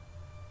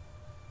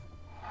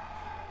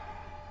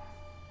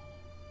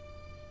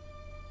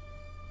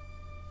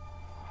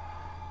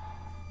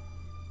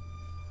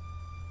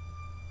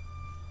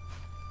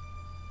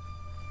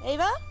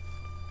 Ava?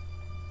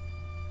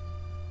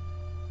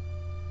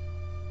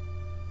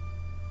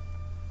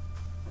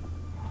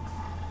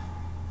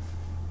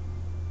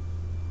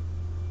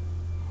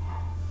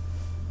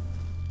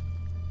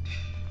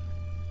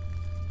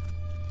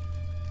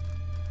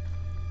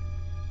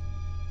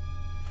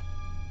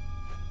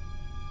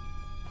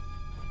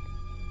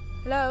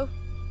 Hello?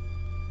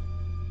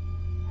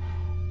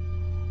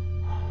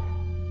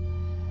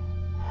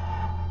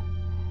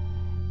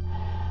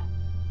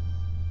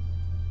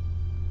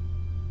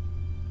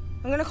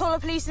 I'm gonna call the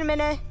police in a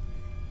minute.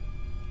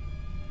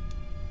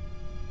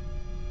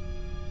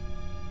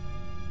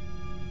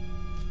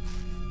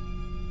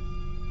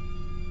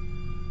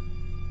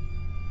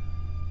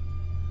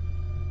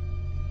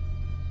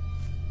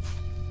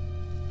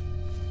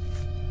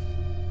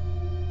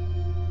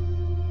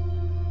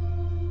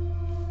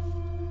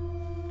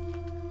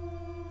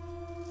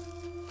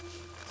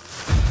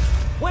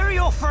 Where are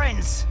your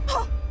friends?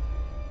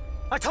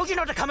 I told you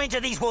not to come into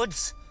these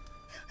woods.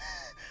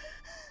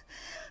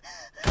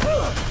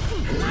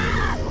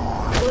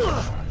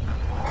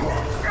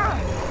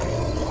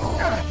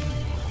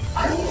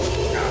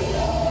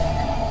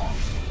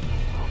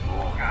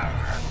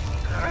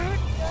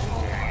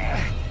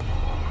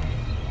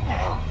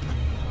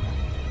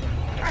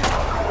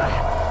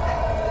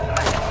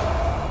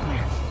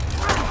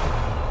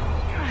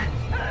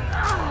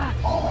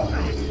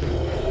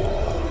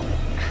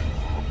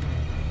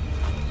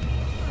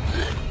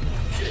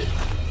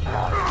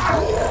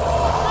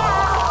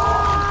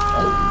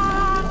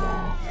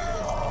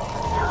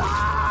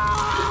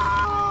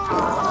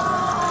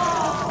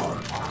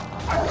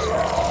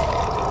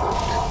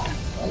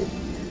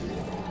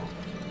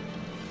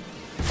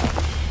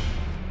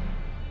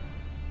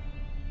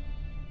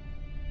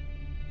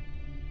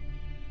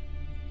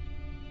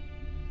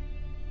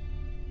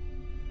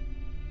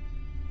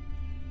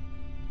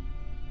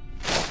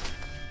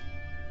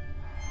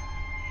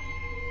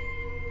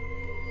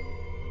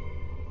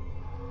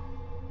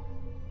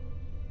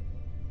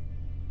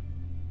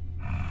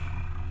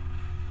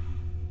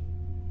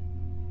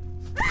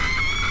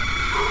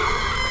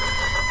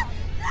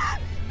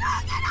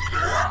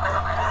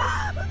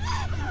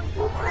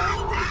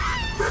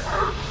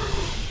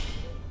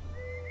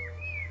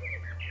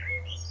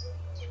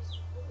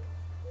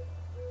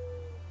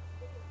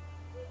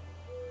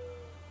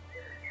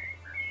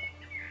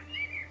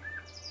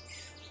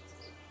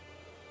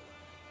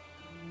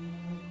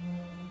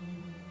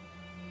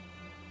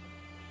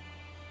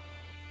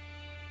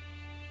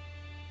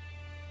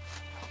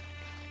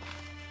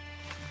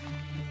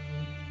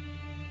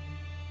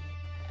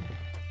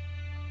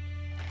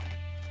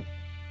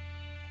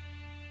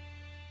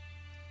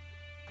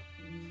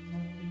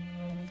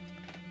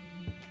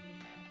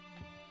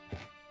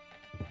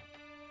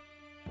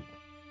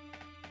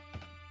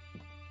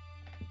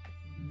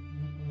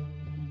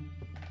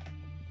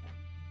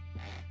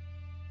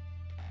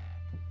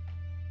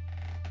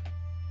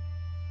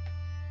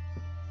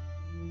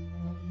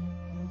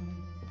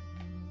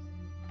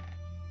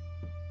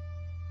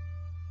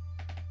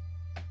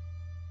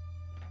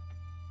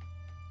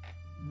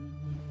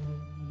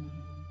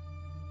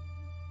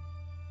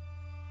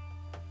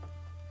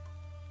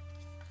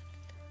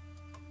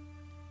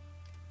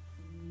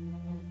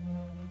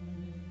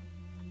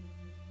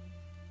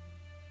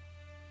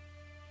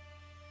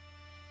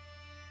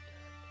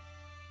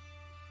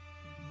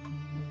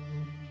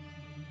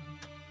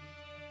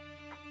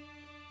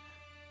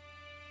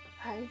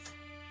 Guys,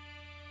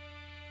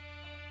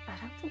 I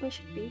don't think we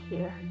should be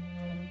here.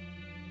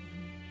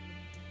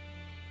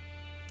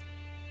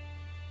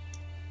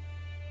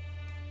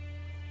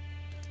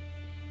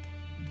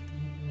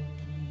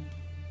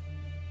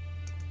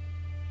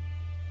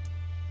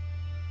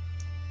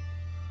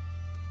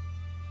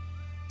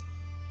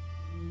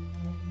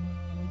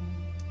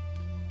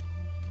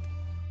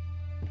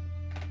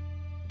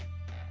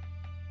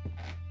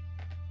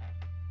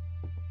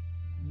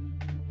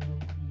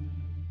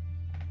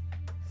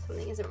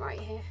 Something isn't right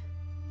here.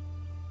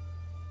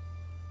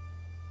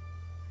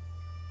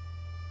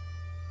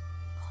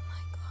 Oh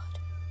my god.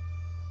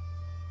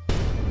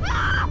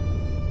 Ah!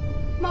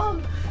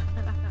 Mom!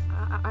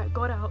 I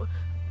got out.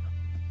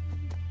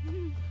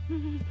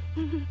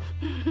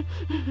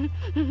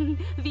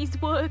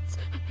 These words,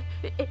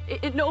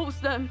 it knows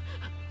them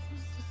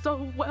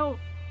so well.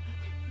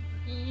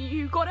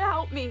 You gotta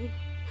help me.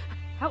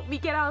 Help me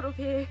get out of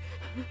here.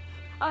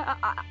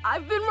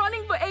 I've been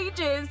running for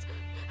ages.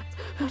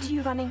 What are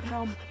you running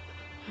from?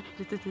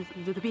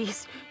 The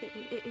beast.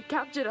 It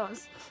captured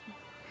us.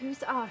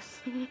 Who's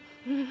us?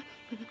 Me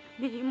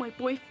and my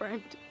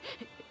boyfriend.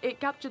 It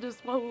captured us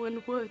while we were in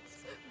the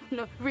woods.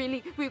 No,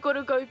 really, we've got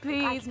to go,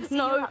 please.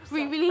 No,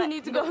 we really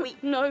need to go.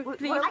 No,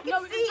 please. I can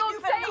no, see it's not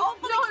you've had an safe.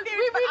 awful No, experience,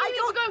 we but really I need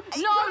to go. don't-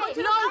 No, Wait,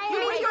 no, wait, we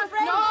need wait, to go.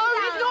 wait, No,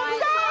 wait, it's not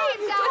wait, safe. wait,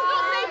 It's not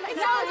safe. wait,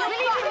 No,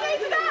 wait, we need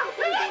to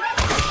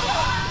go.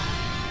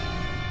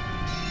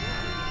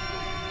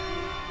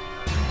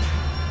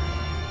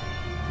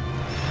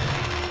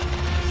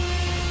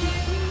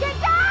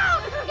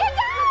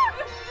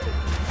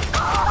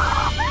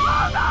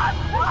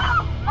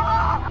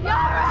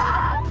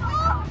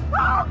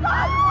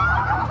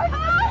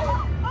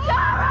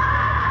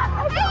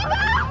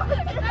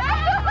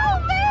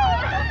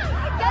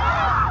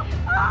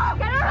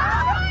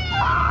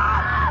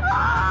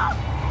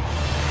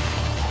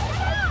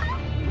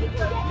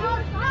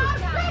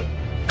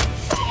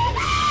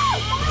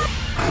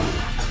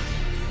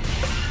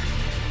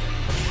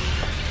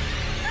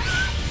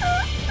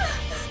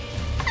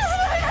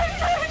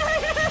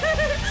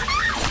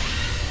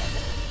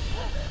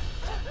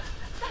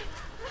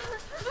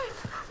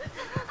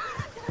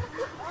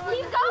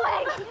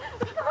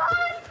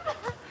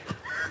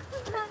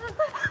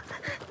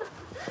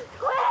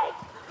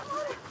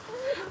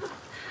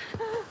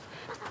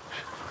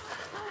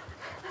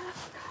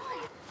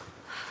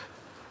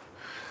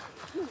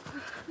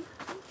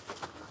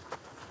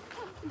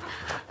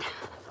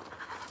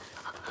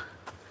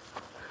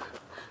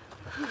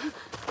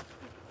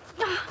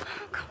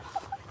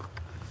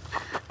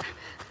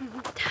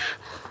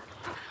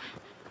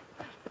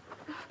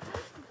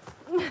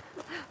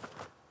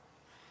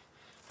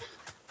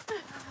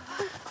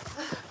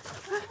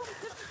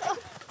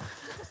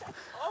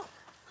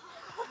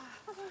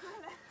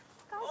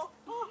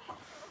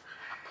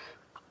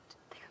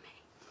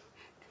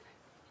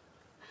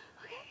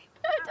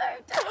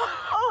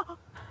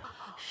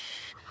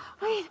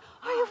 Wait,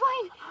 are you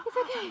fine? It's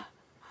okay.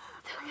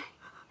 It's okay.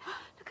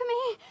 Look at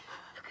me.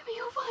 Look at me,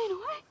 you're fine, all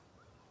right?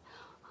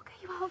 I'll get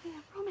you out of here,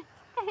 I promise,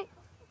 okay?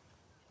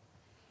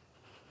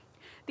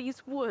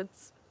 These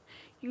woods,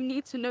 you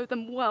need to know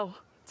them well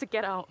to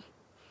get out.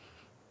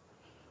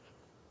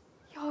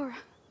 Yara,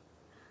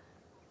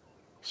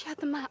 she had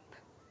the map.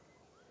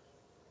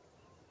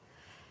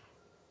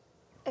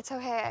 It's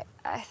okay.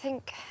 I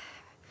think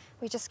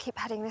we just keep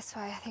heading this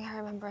way. I think I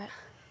remember it.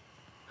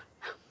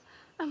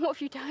 And what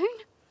if you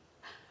don't?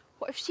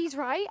 What if she's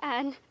right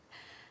and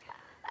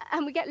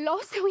we get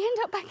lost and we end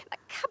up back in that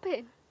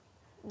cabin?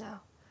 No.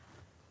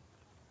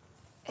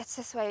 It's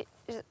this way.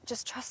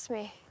 Just trust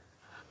me.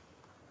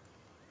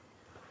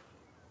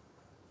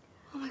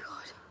 Oh my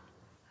God.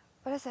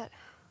 What is it?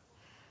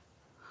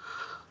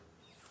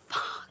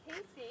 Fuck.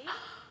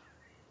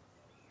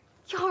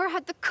 Yara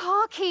had the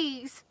car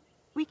keys.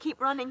 We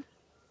keep running.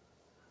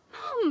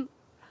 Mum,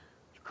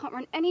 you can't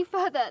run any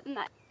further than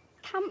that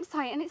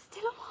campsite and it's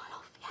still a while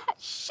off yet.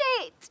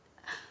 Shit!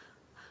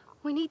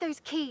 We need those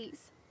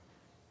keys.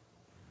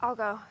 I'll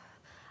go.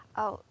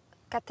 I'll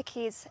get the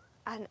keys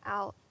and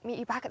I'll meet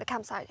you back at the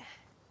campsite.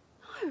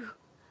 No.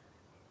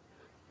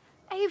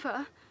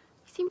 Ava,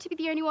 you seem to be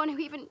the only one who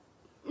even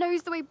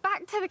knows the way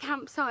back to the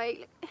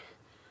campsite. It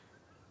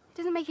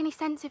doesn't make any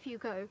sense if you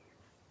go.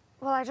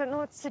 Well, I don't know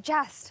what to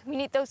suggest. We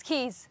need those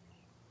keys.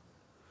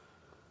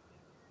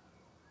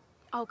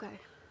 I'll go.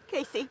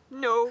 Casey,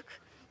 no.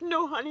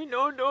 No, honey,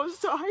 no,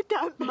 sorry,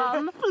 Dad.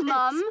 Mum, please,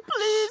 Mum.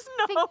 Please,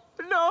 no,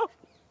 no.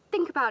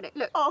 Think about it.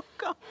 Look. Oh,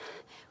 God.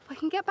 If I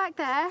can get back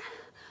there,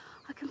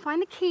 I can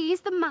find the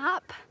keys, the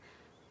map.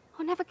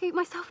 I'll never get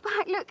myself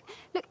back. Look,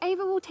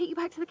 Ava will take you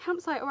back to the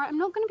campsite, all right? I'm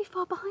not going to be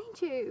far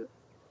behind you.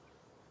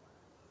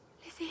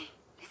 Lizzie,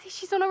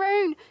 she's on her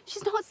own.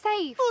 She's not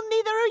safe. Well,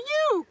 neither are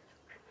you.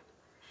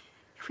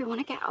 If we want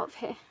to get out of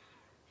here,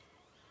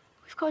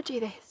 we've got to do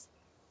this.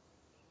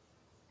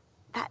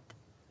 That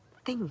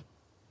thing,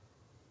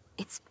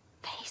 its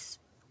face,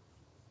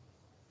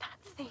 that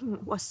thing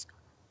was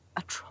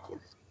a troll.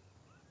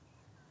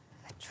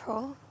 A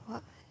troll?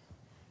 What?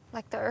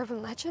 Like the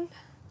urban legend?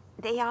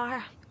 They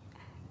are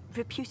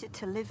reputed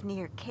to live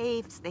near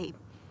caves. They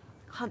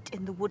hunt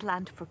in the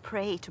woodland for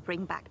prey to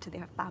bring back to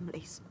their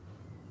families.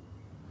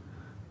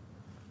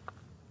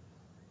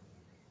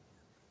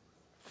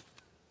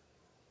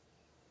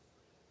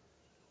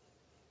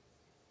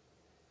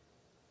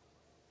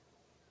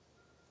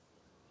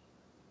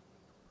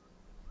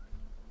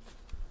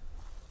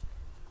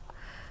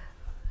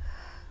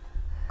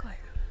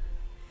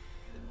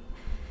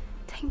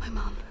 Take my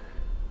mum.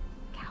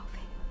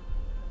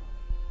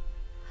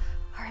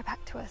 Hurry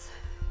back to us.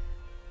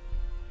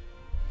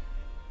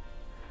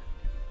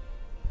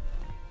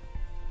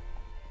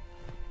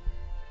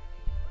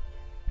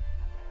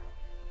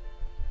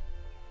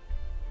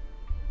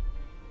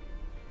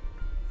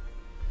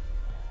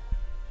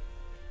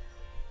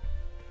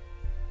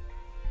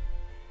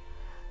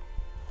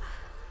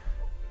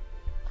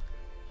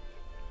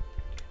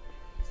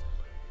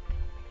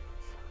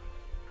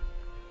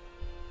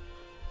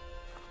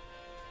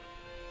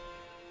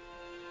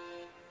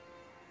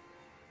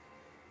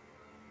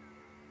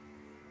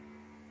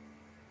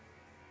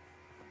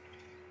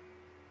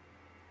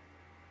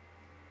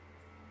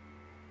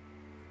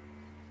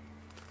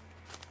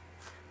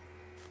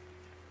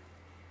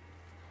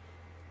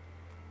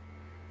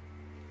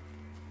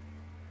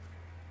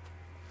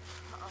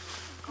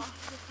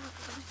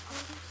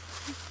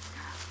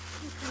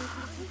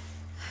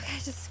 Okay,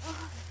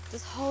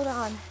 just hold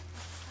on.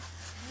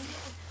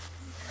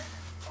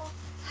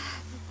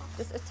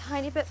 Just a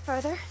tiny bit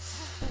further.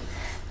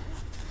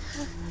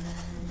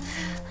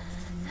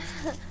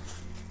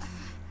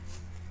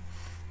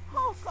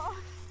 Oh, God.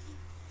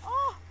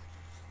 Oh.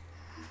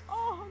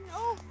 Oh,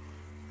 no.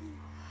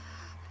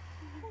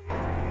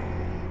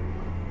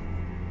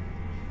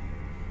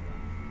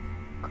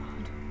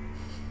 God.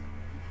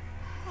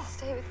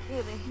 Stay with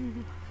Keely.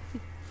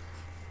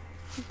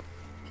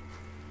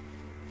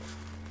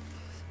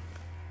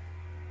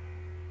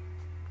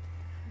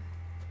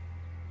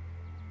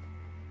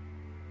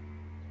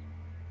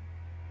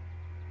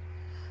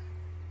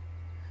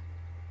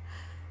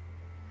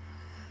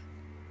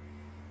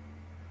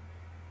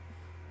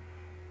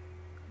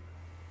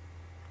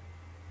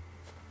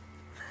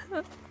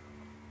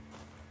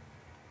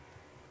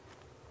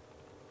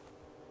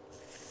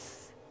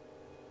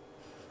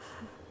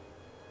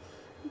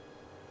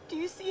 Do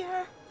you see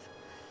her?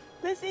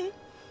 Lizzie?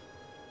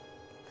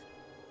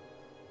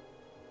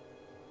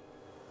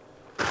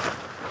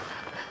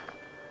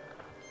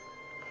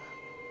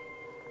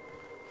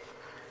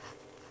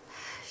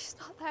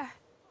 there.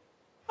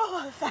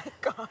 Oh, thank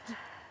God.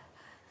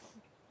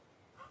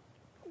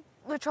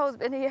 The troll's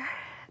been here.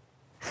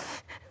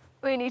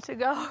 We need to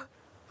go.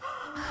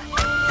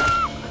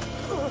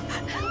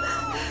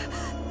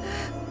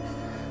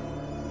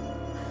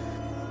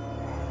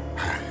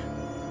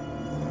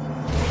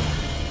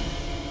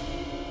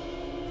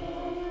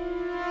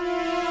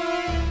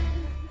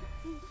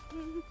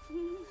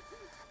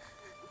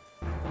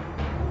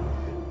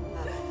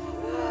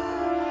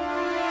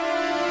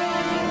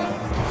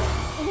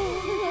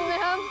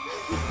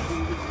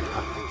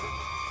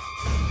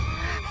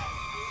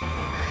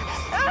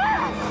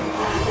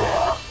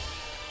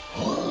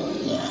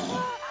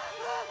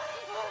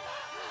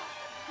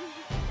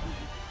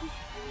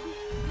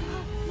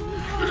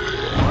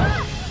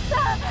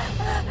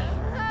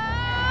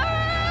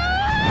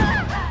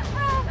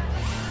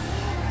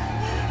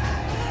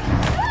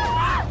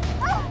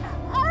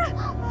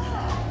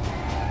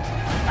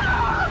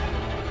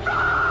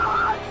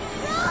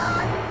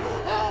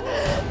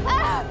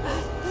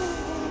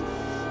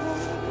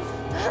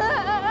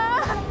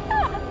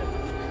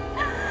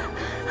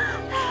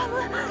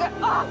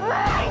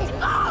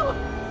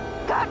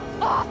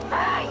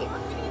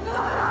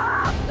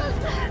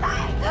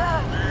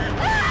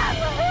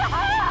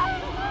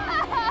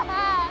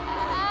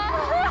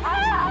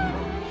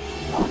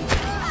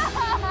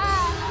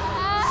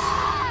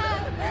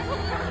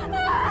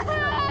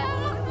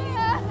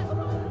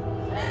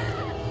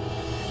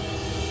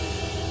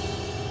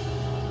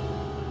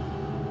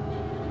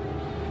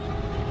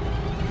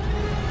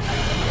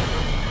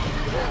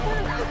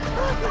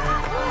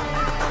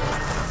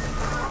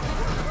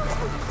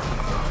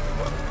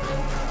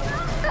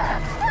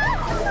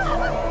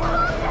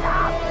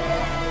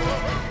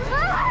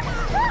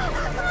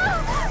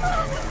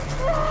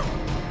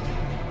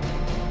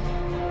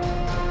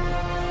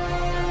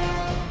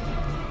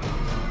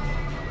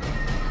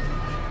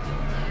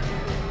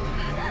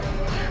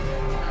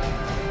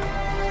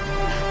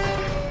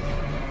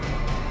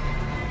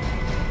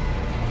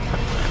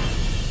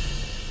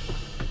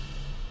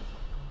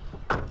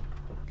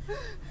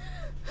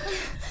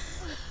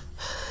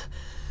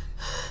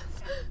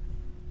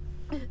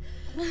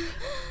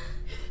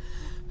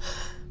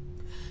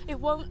 It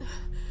won't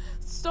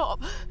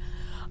stop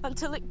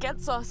until it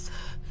gets us.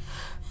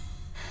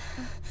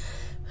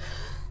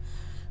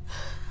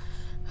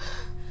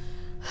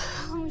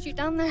 How long was you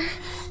down there?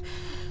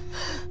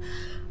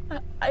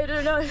 I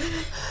don't know.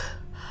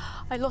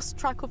 I lost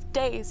track of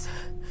days.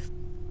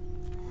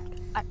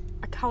 I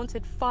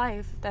counted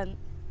 5, then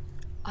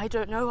I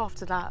don't know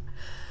after that.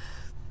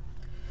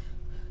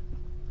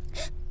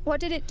 What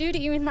did it do to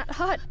you in that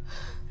hut?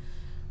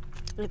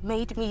 It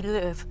made me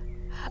live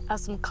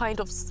as some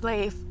kind of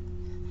slave.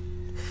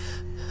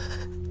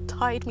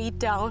 Tied me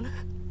down,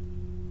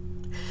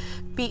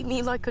 beat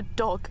me like a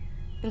dog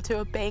into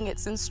obeying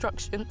its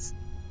instructions.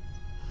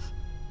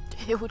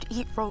 It would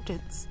eat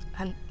rodents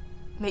and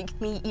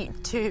make me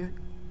eat too.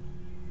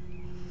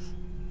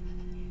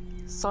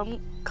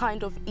 Some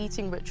kind of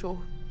eating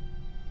ritual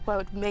where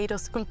it made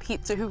us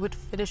compete to who would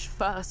finish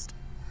first.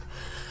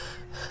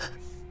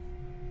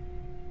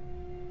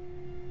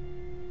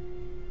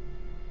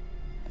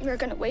 We're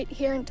gonna wait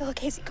here until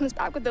Casey comes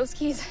back with those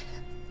keys.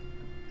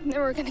 And then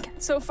we're gonna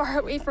get so far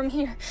away from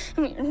here,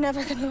 and we're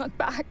never gonna look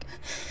back.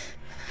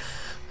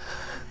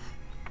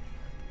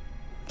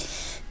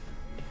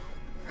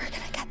 We're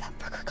gonna get that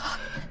fucker caught.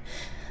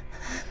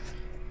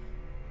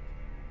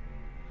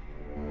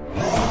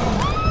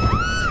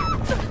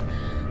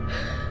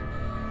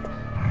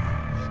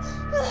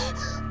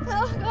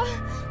 Oh,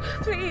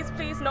 God. Please,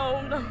 please,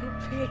 no, no,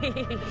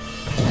 please.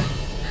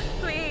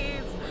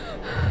 Please.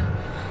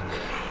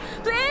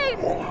 Please!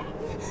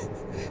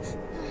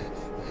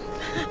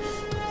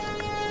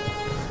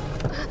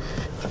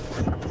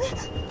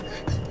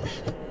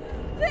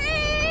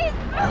 Please!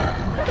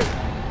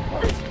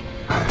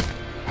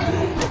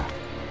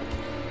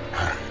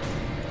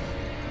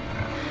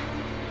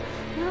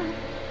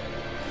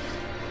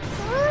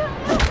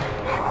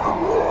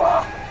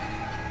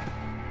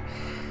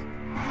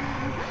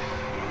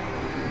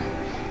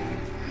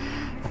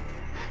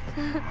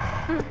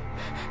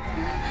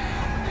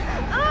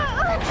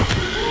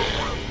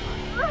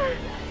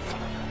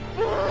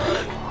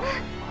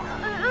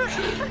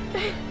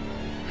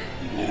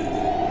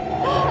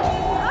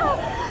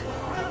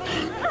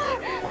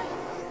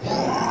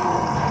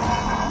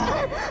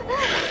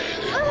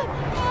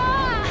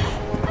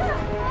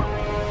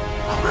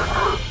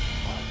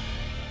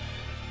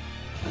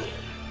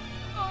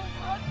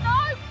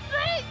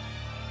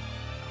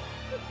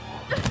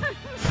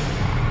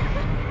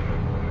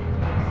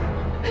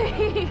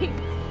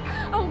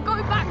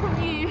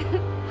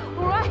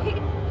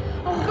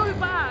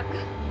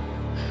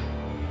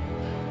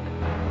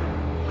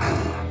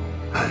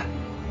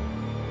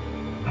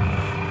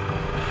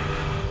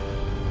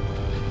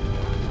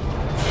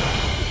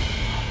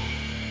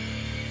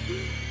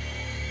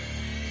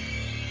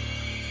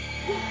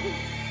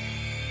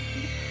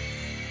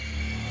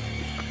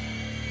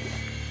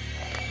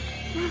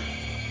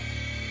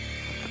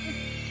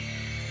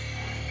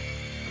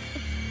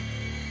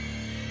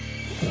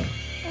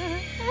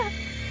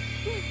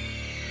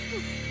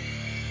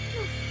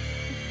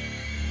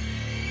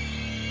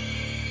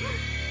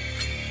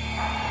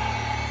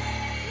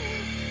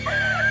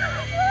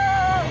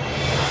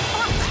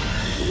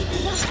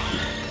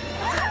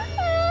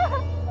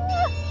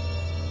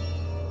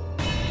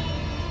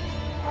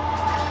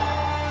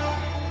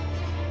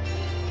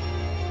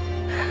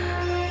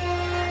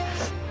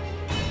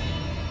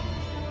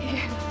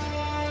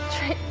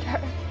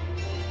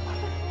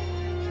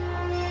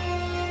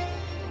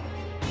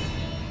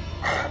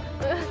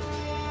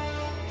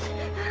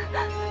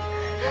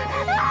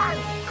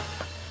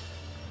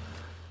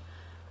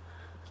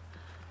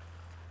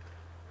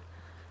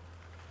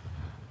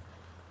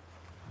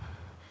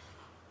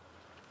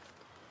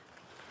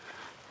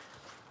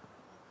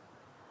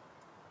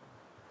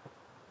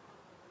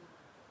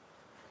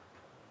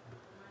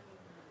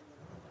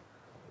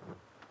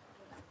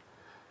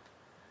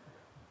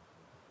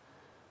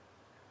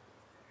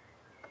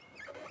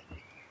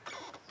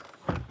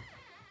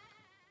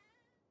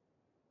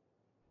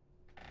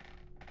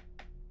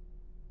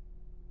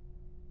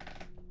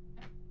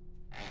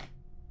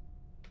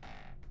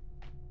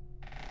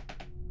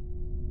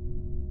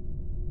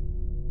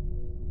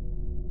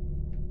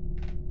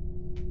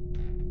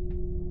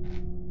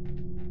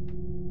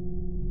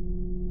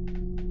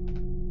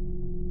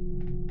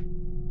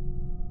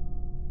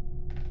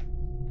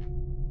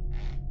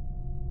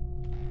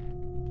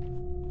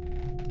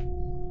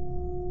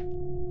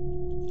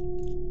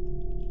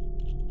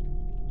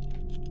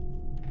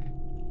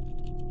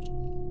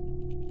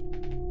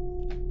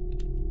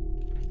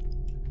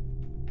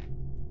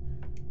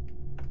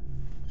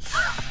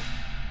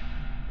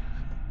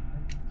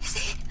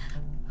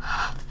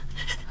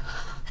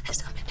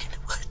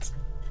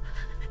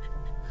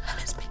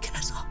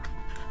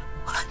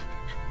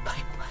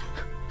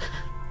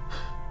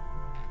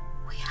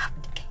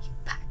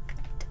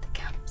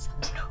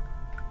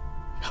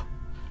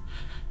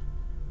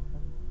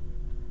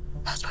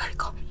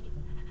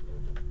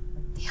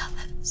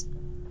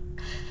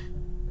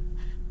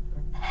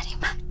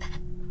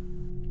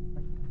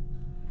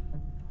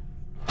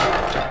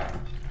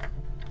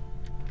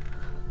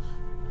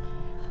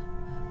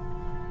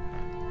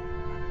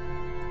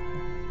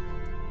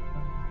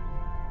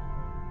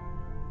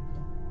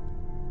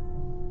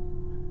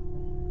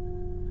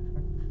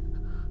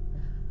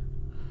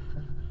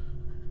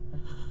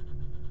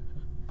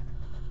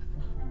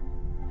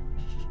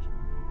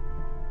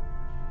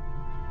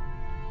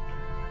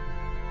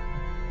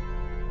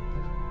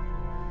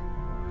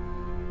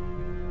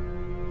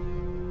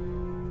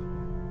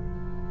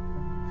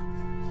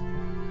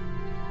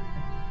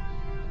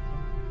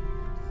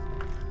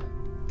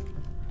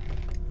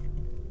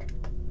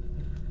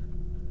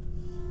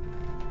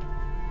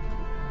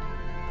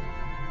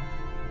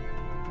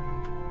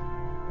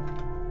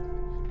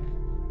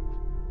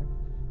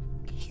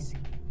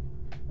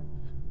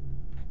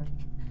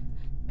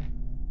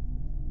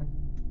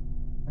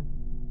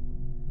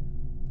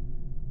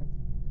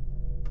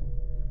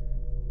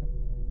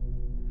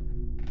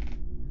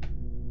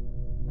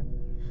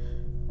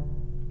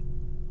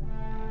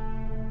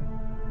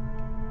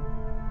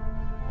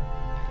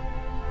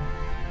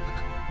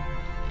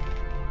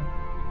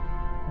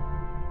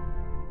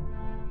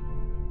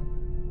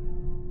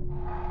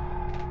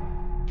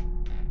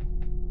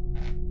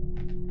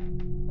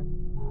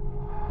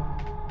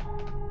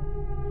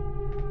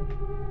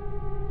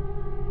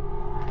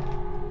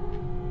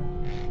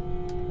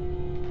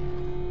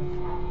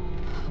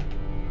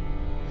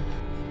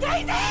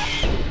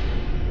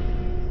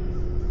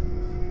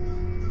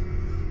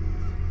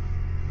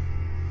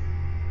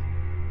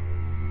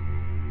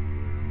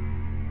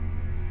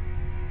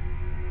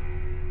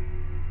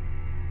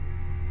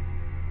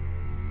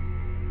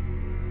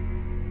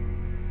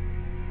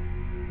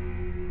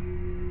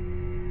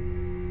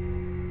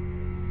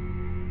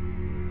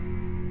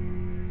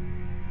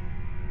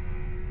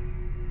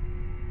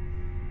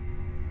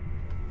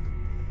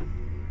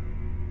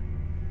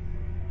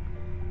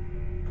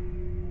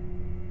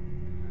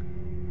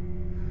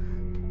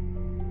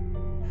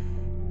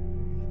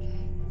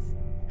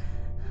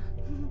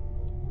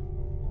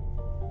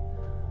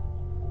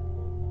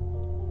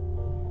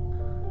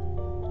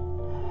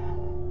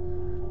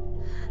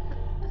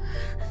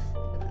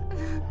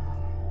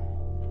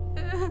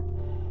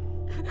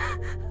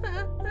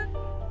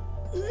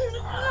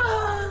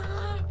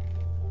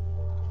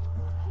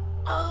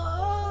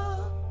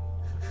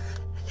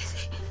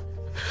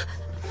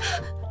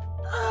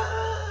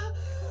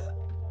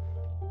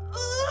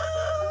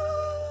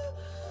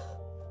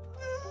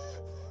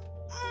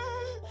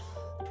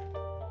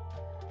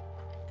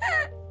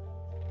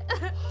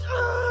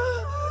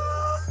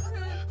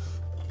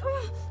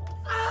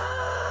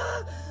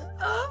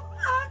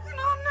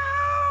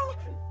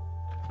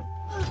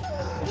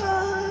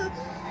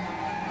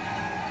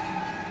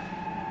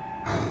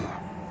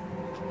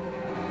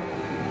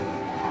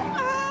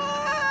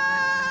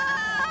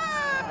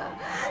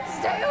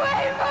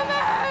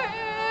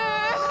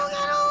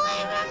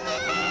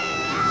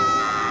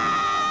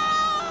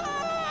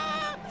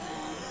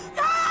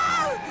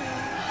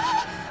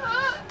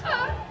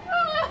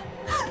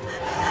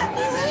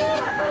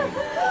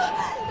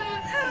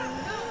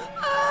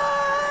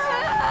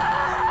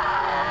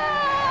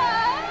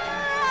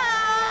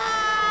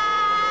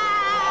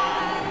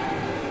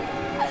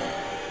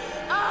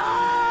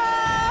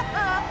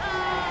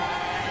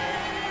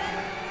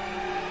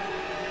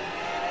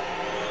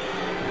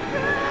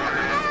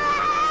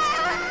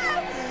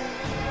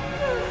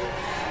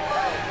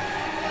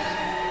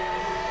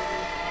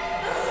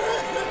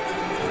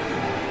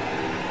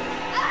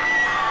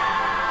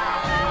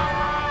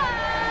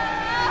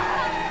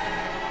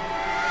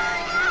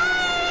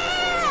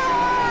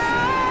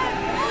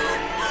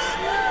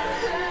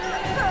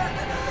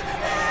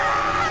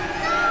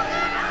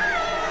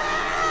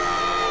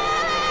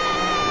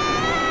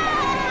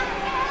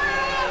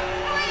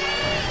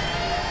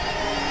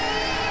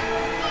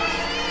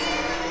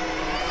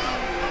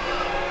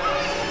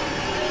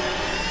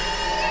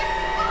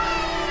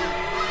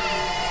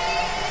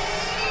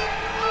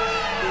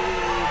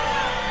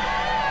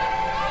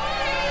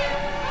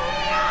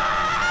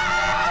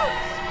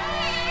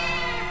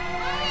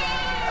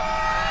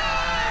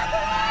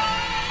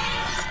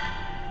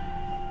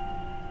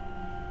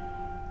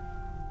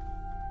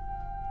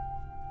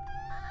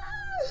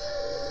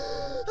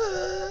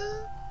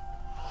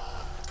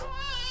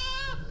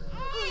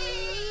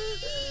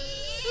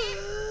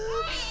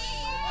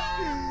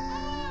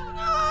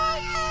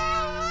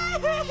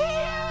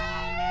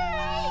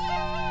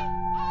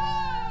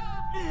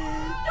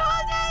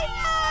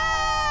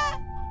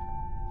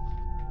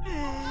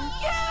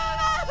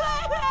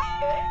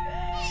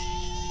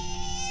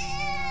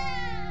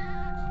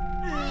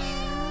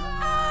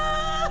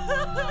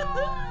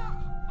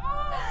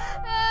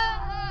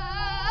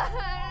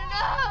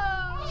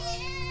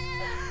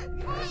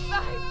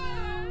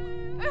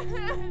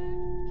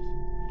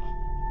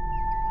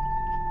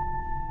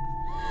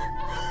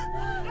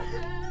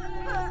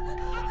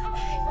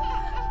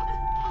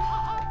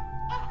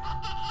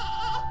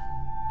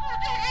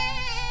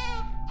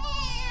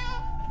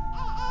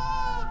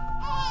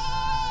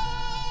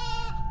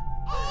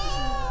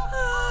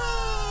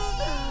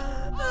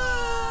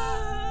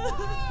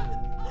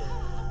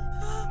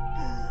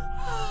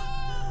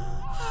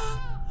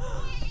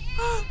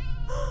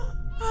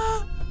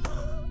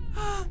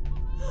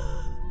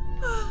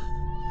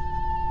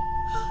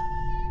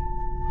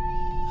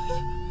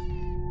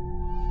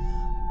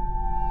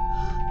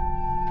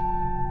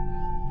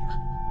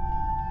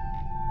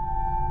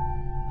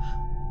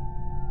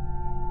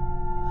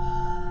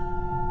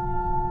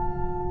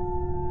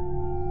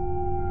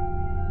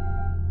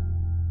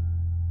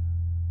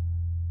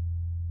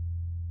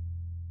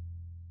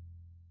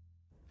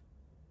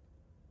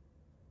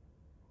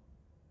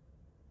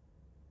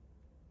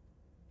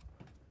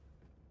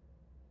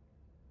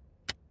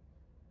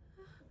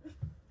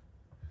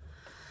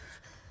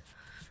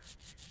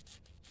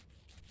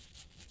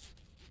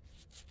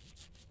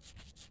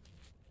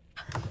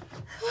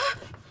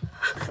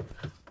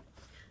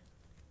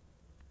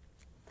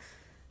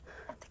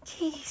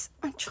 Please,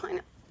 I'm trying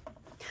to...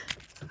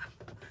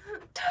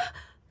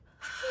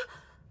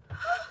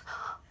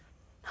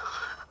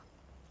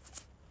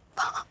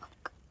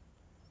 Fuck.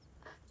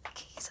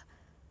 Keys.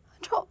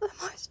 I dropped them.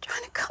 I was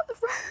trying to cut the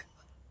rope.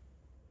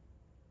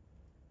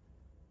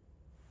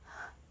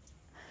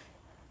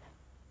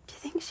 Do you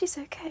think she's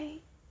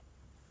okay?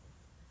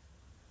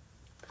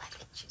 I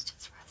think she's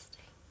just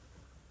resting.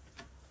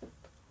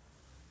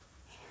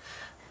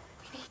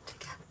 We need to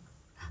get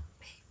that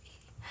baby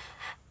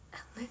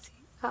and Lizzie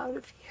out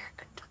of here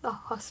and to the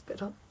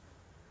hospital.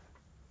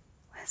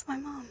 Where's my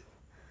mum?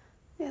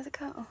 The other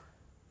girl?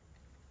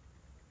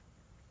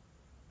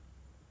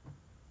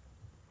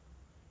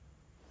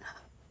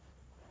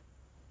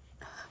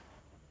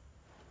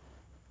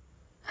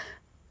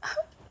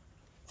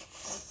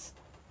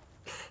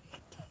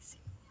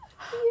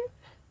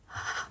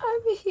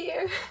 I'm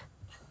here.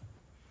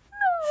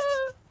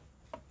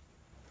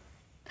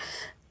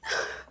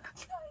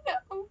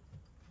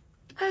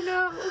 I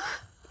know.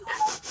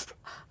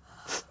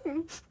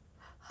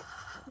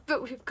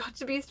 But we've got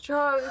to be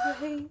strong,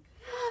 okay? We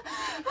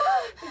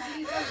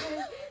need to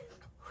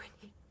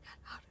get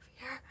out of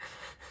here.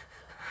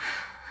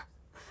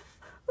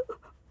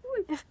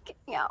 We're never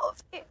getting out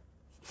of here.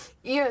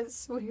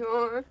 Yes, we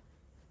are.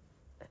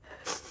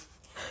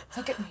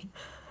 Look at me.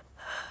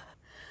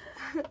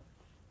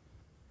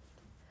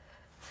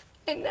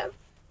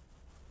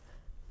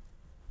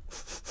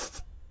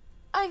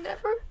 I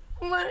never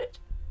wanted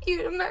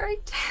you to marry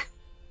Dan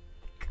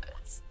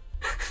because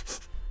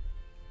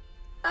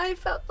I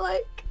felt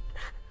like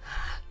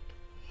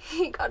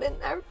he got in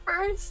there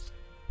first.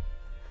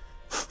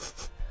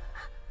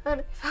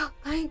 And I felt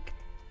like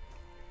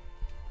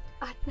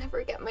I'd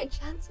never get my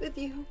chance with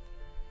you.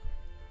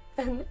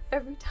 And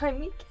every time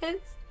we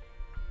kissed,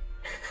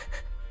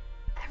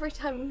 every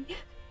time we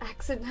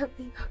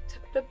accidentally hooked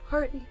up at a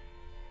party,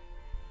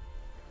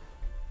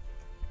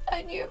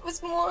 I knew it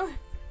was more.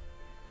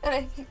 And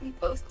I think we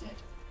both did.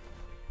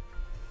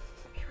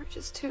 We were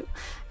just too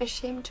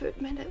ashamed to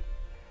admit it.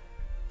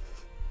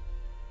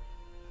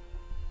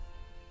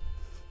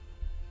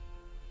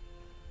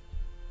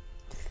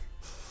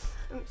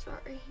 I'm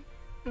sorry.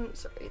 I'm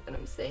sorry that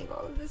I'm saying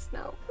all of this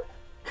now, but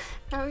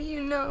now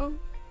you know,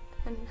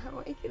 and now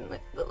I can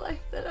live the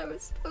life that I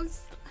was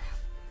supposed to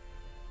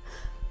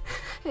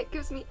live. It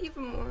gives me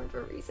even more of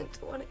a reason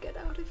to want to get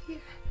out of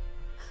here.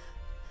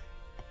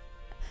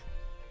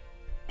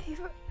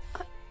 Ava,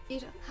 you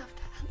don't have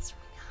to answer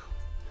me now.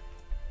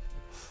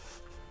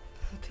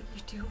 But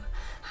you do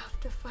have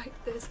to fight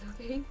this,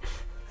 okay?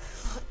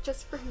 Not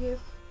just for you.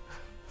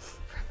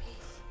 For me.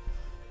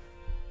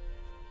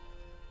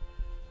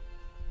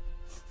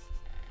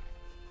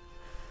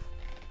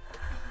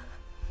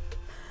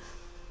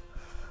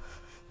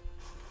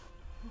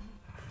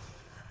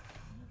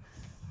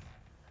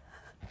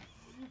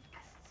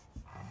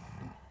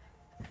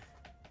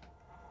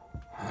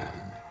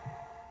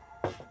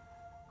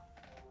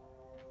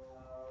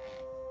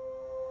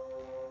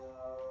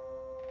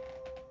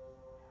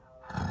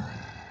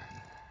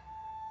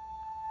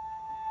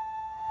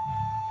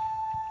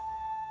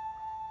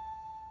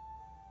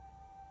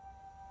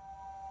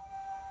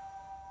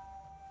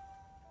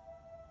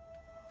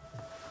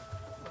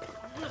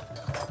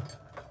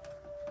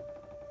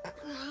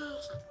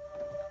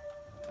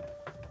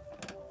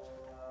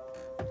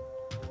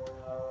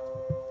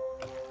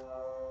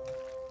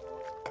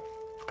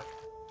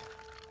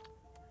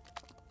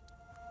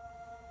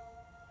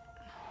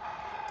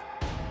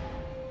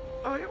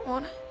 I don't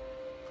want it.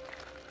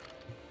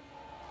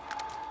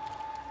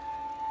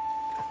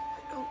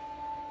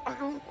 I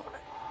don't want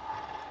it.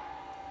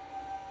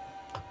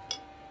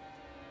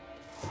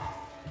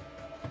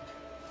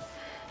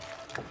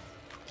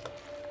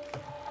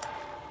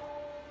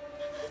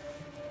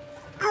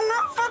 I'm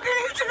not fucking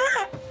eating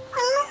it.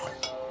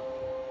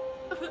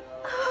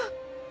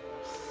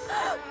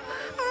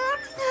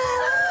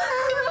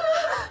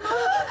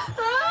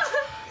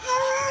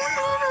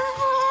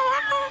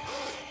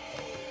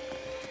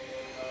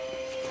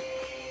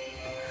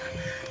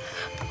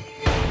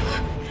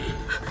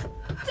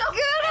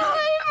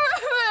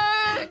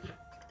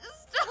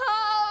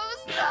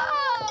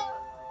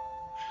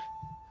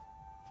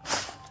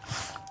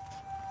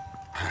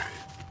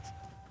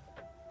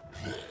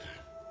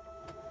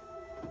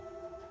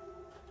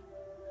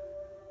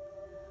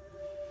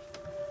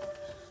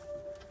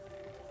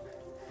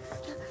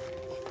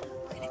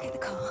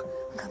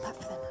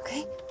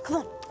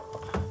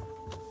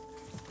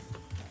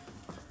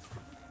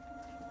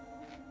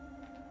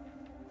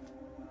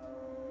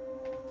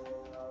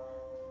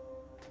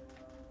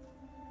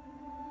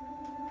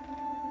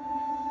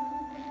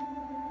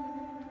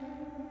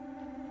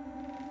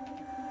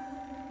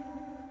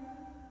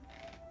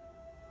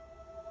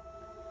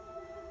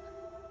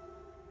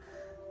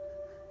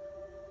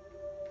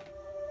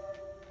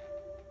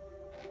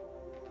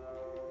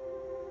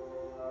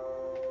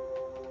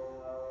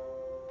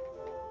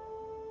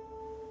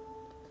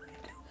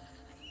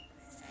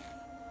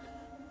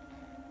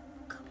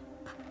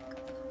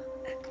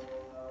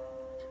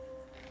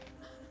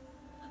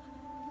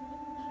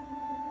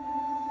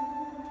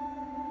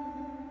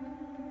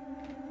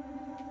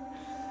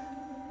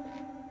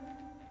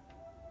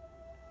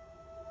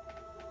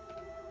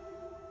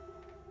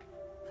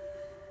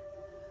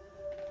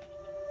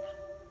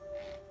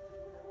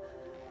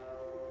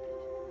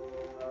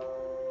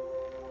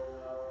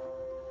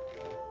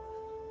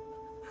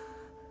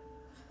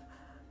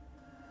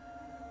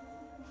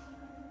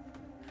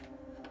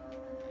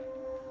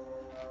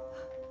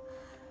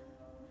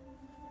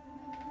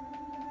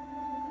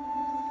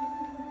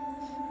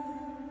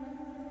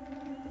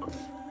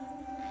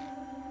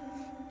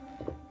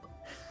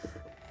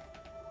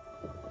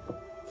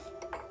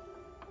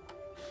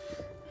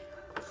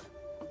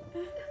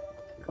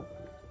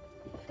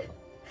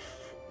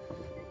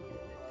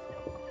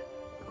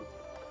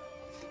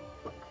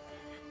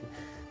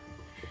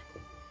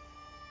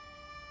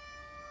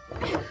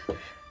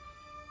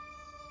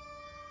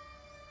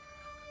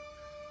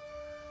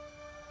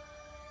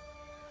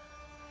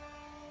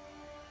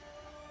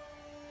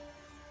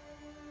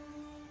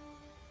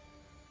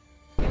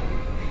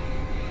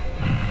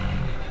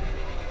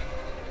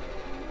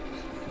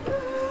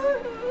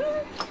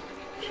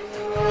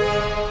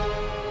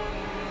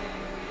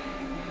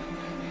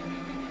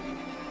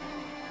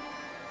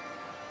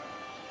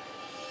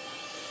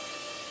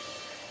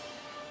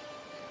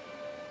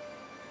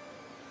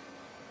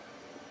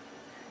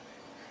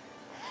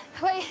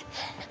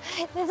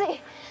 Hey, Lizzie.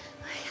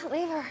 I can't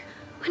leave her.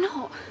 Why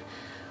not?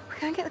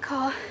 We go and get the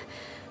car.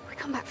 We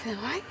come back for them,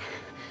 all right?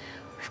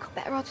 We've got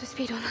better odds with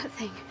speed on that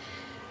thing.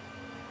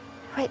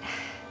 Wait.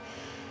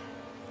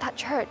 That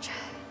church.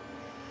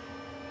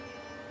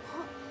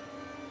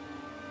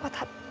 What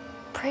that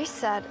priest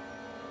said.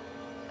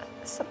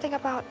 Something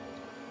about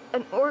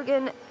an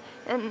organ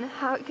and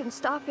how it can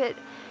stop it.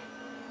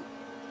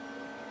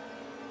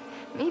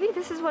 Maybe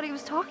this is what he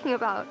was talking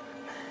about.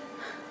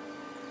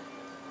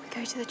 We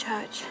go to the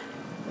church.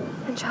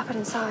 And chop it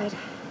inside.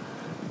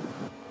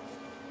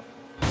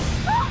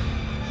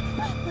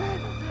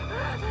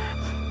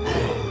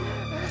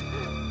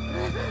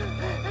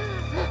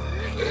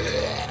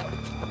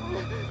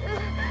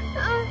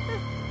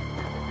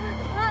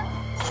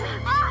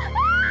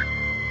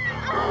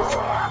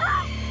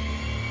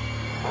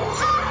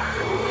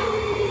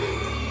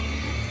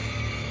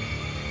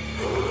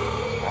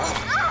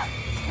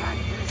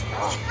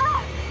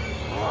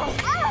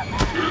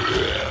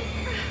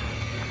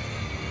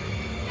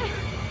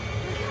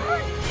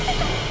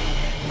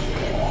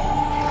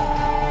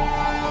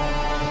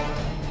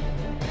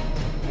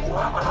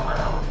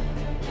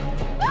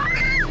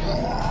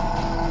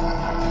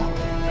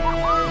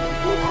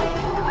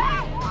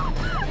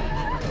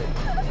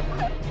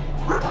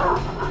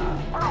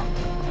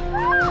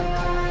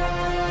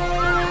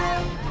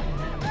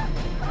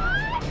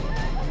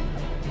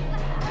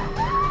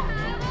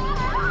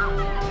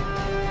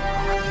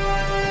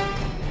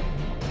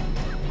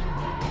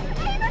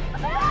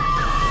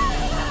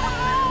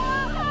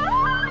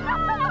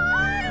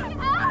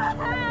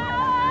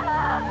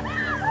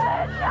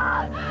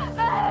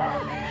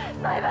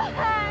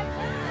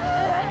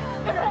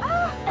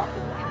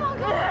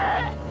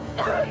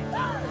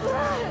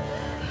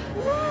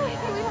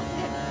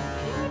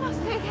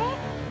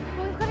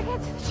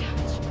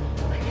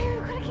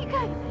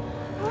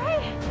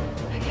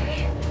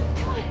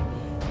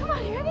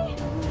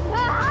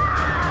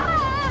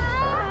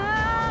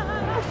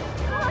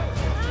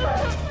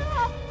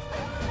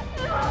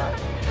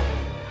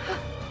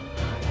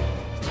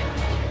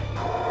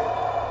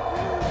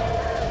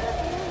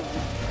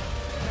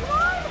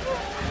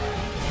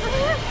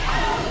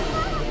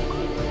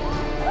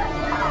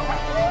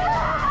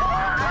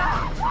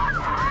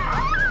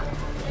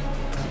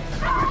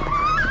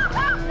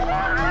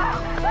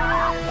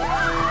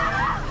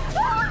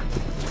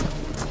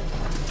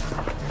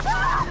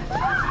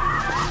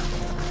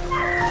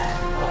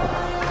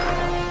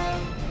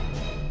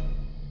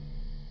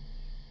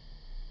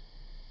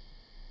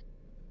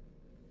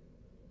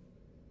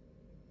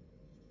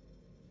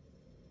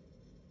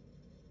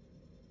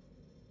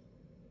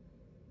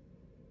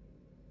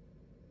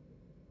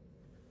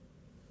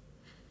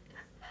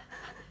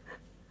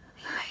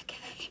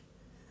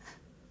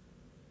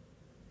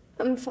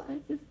 I'm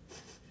fine.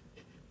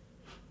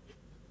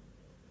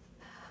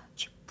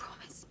 You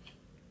promised me.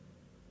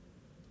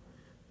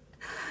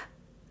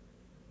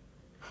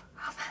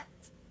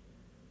 Romance.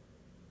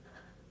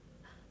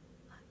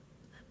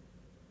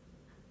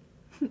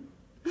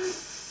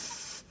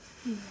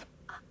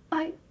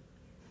 I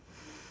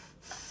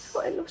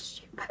thought I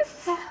lost you back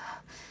there.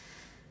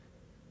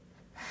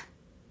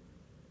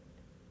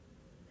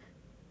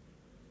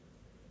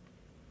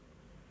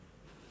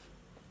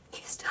 You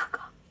still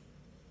got me.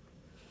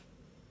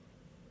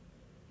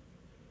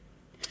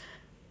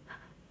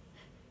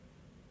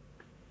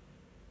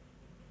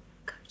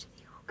 Go to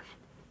the organ.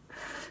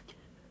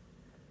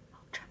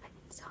 I'll trap it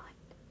inside.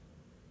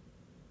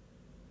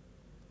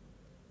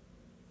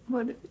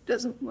 What if it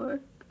doesn't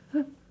work?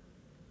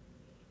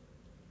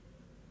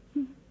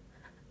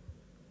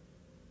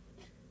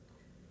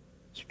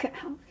 You get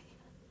out of here.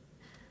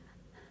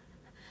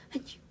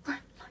 And you run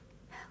like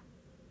hell.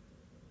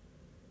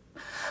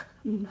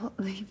 I'm not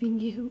leaving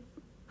you.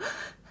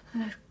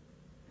 No.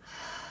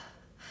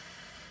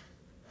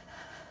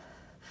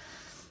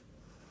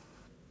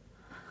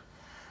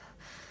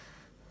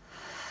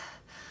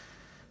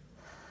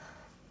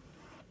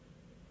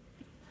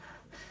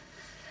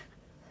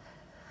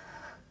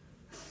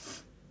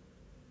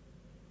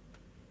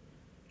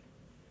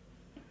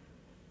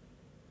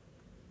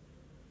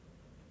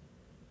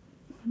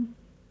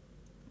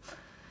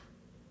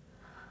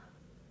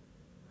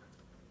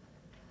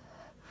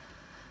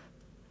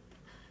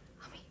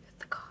 I'll meet you at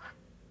the car.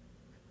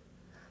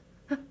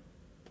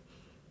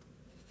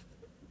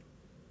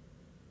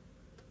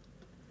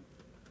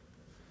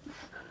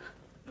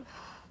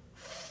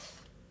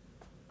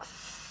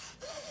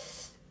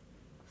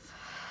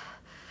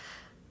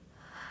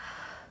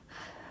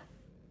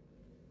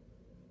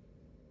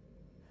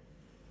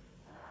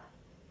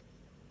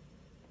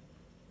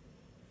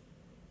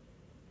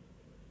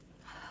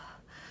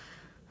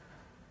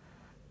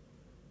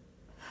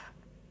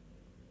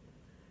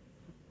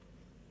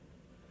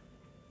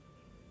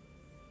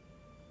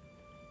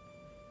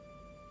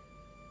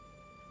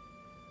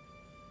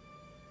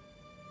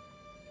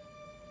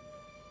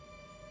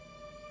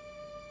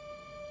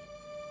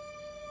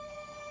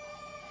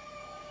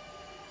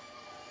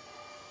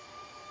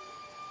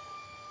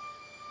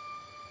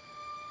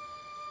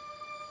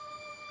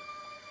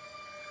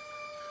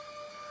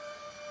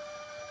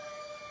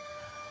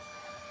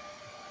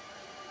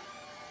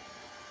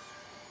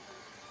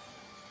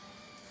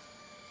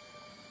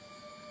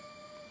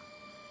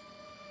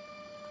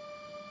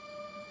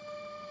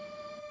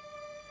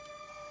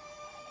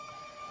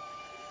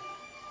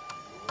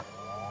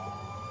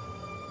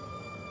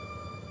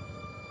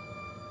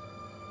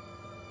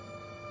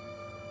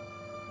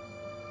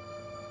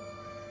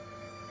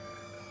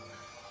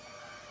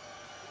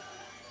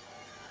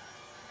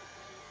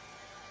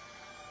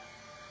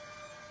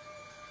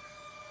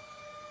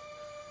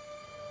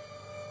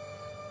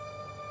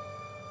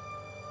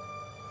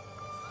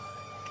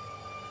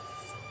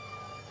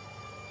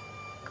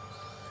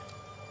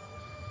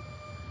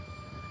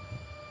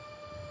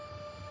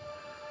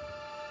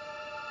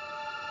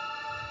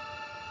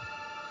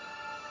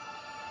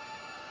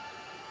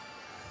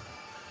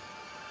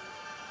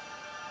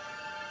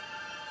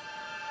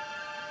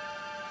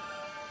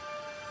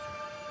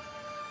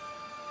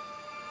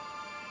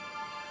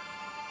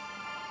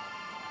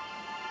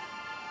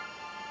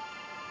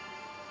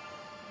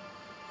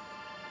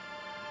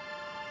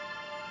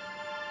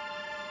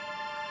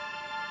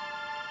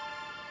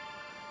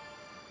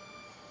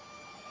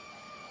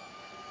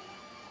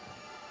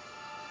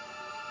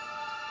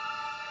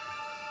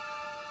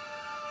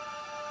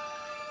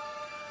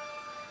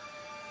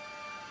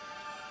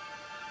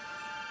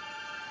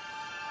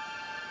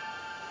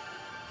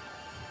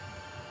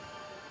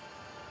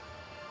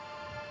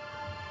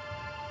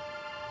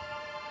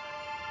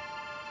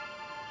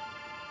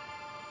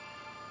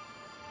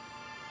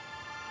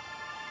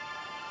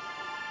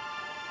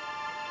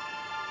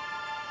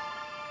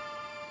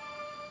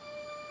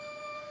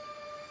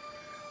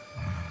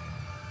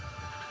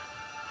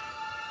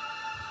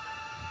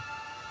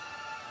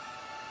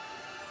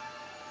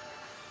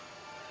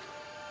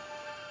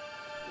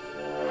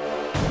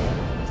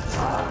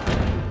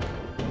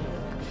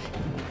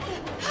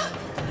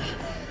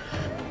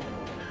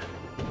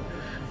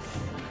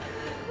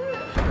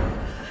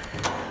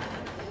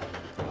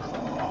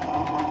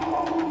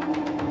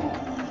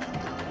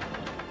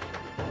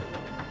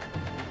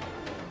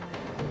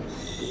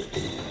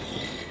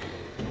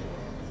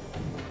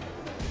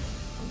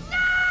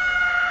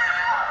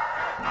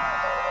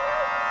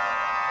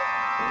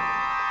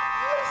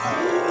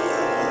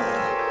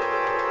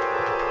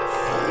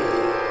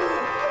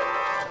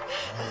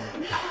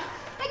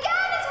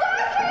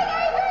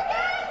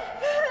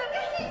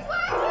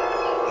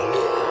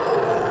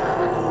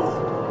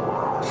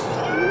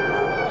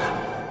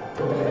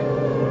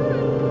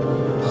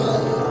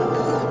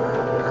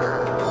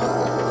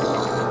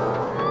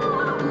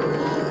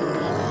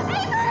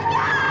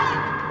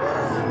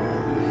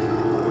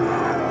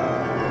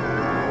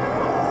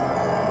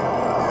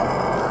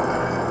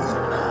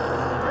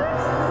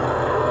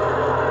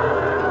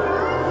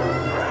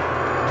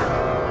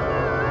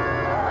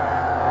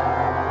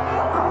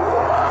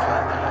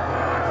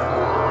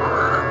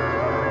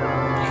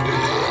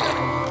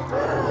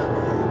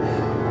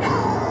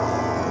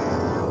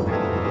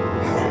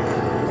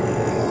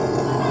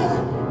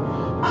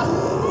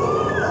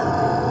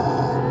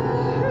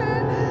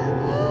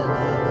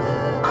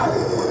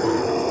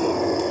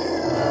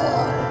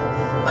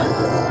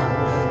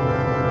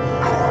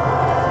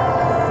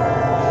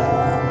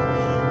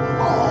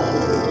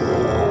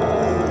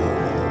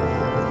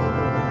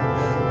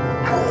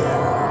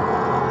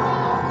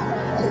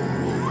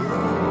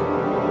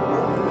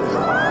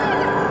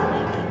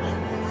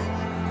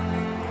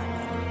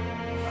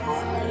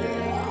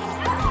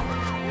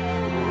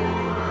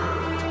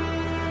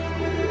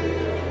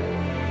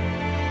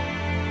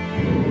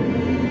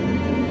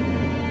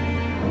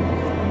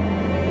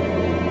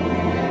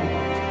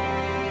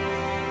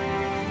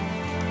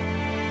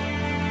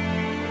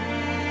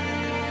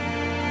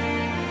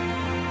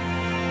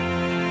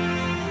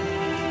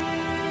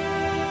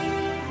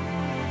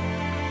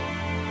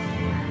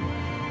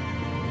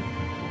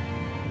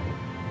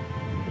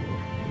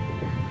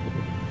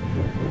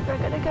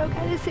 go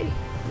get Izzy.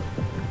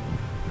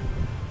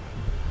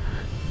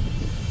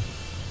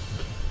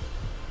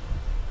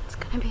 It's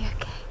gonna be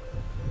okay.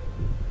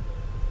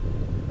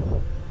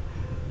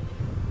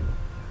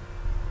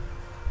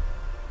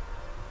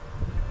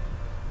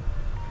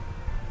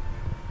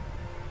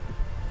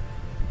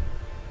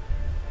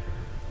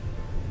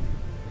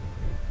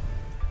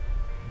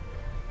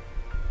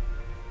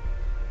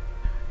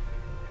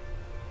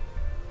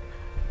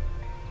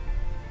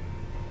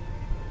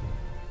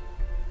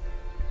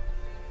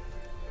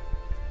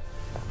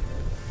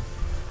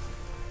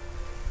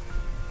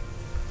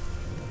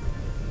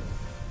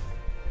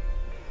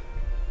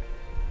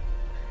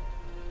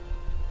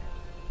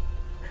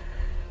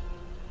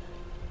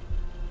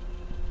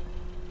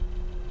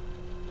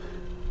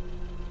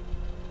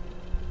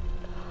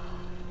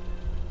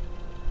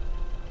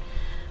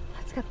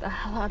 Let's get the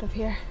hell out of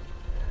here.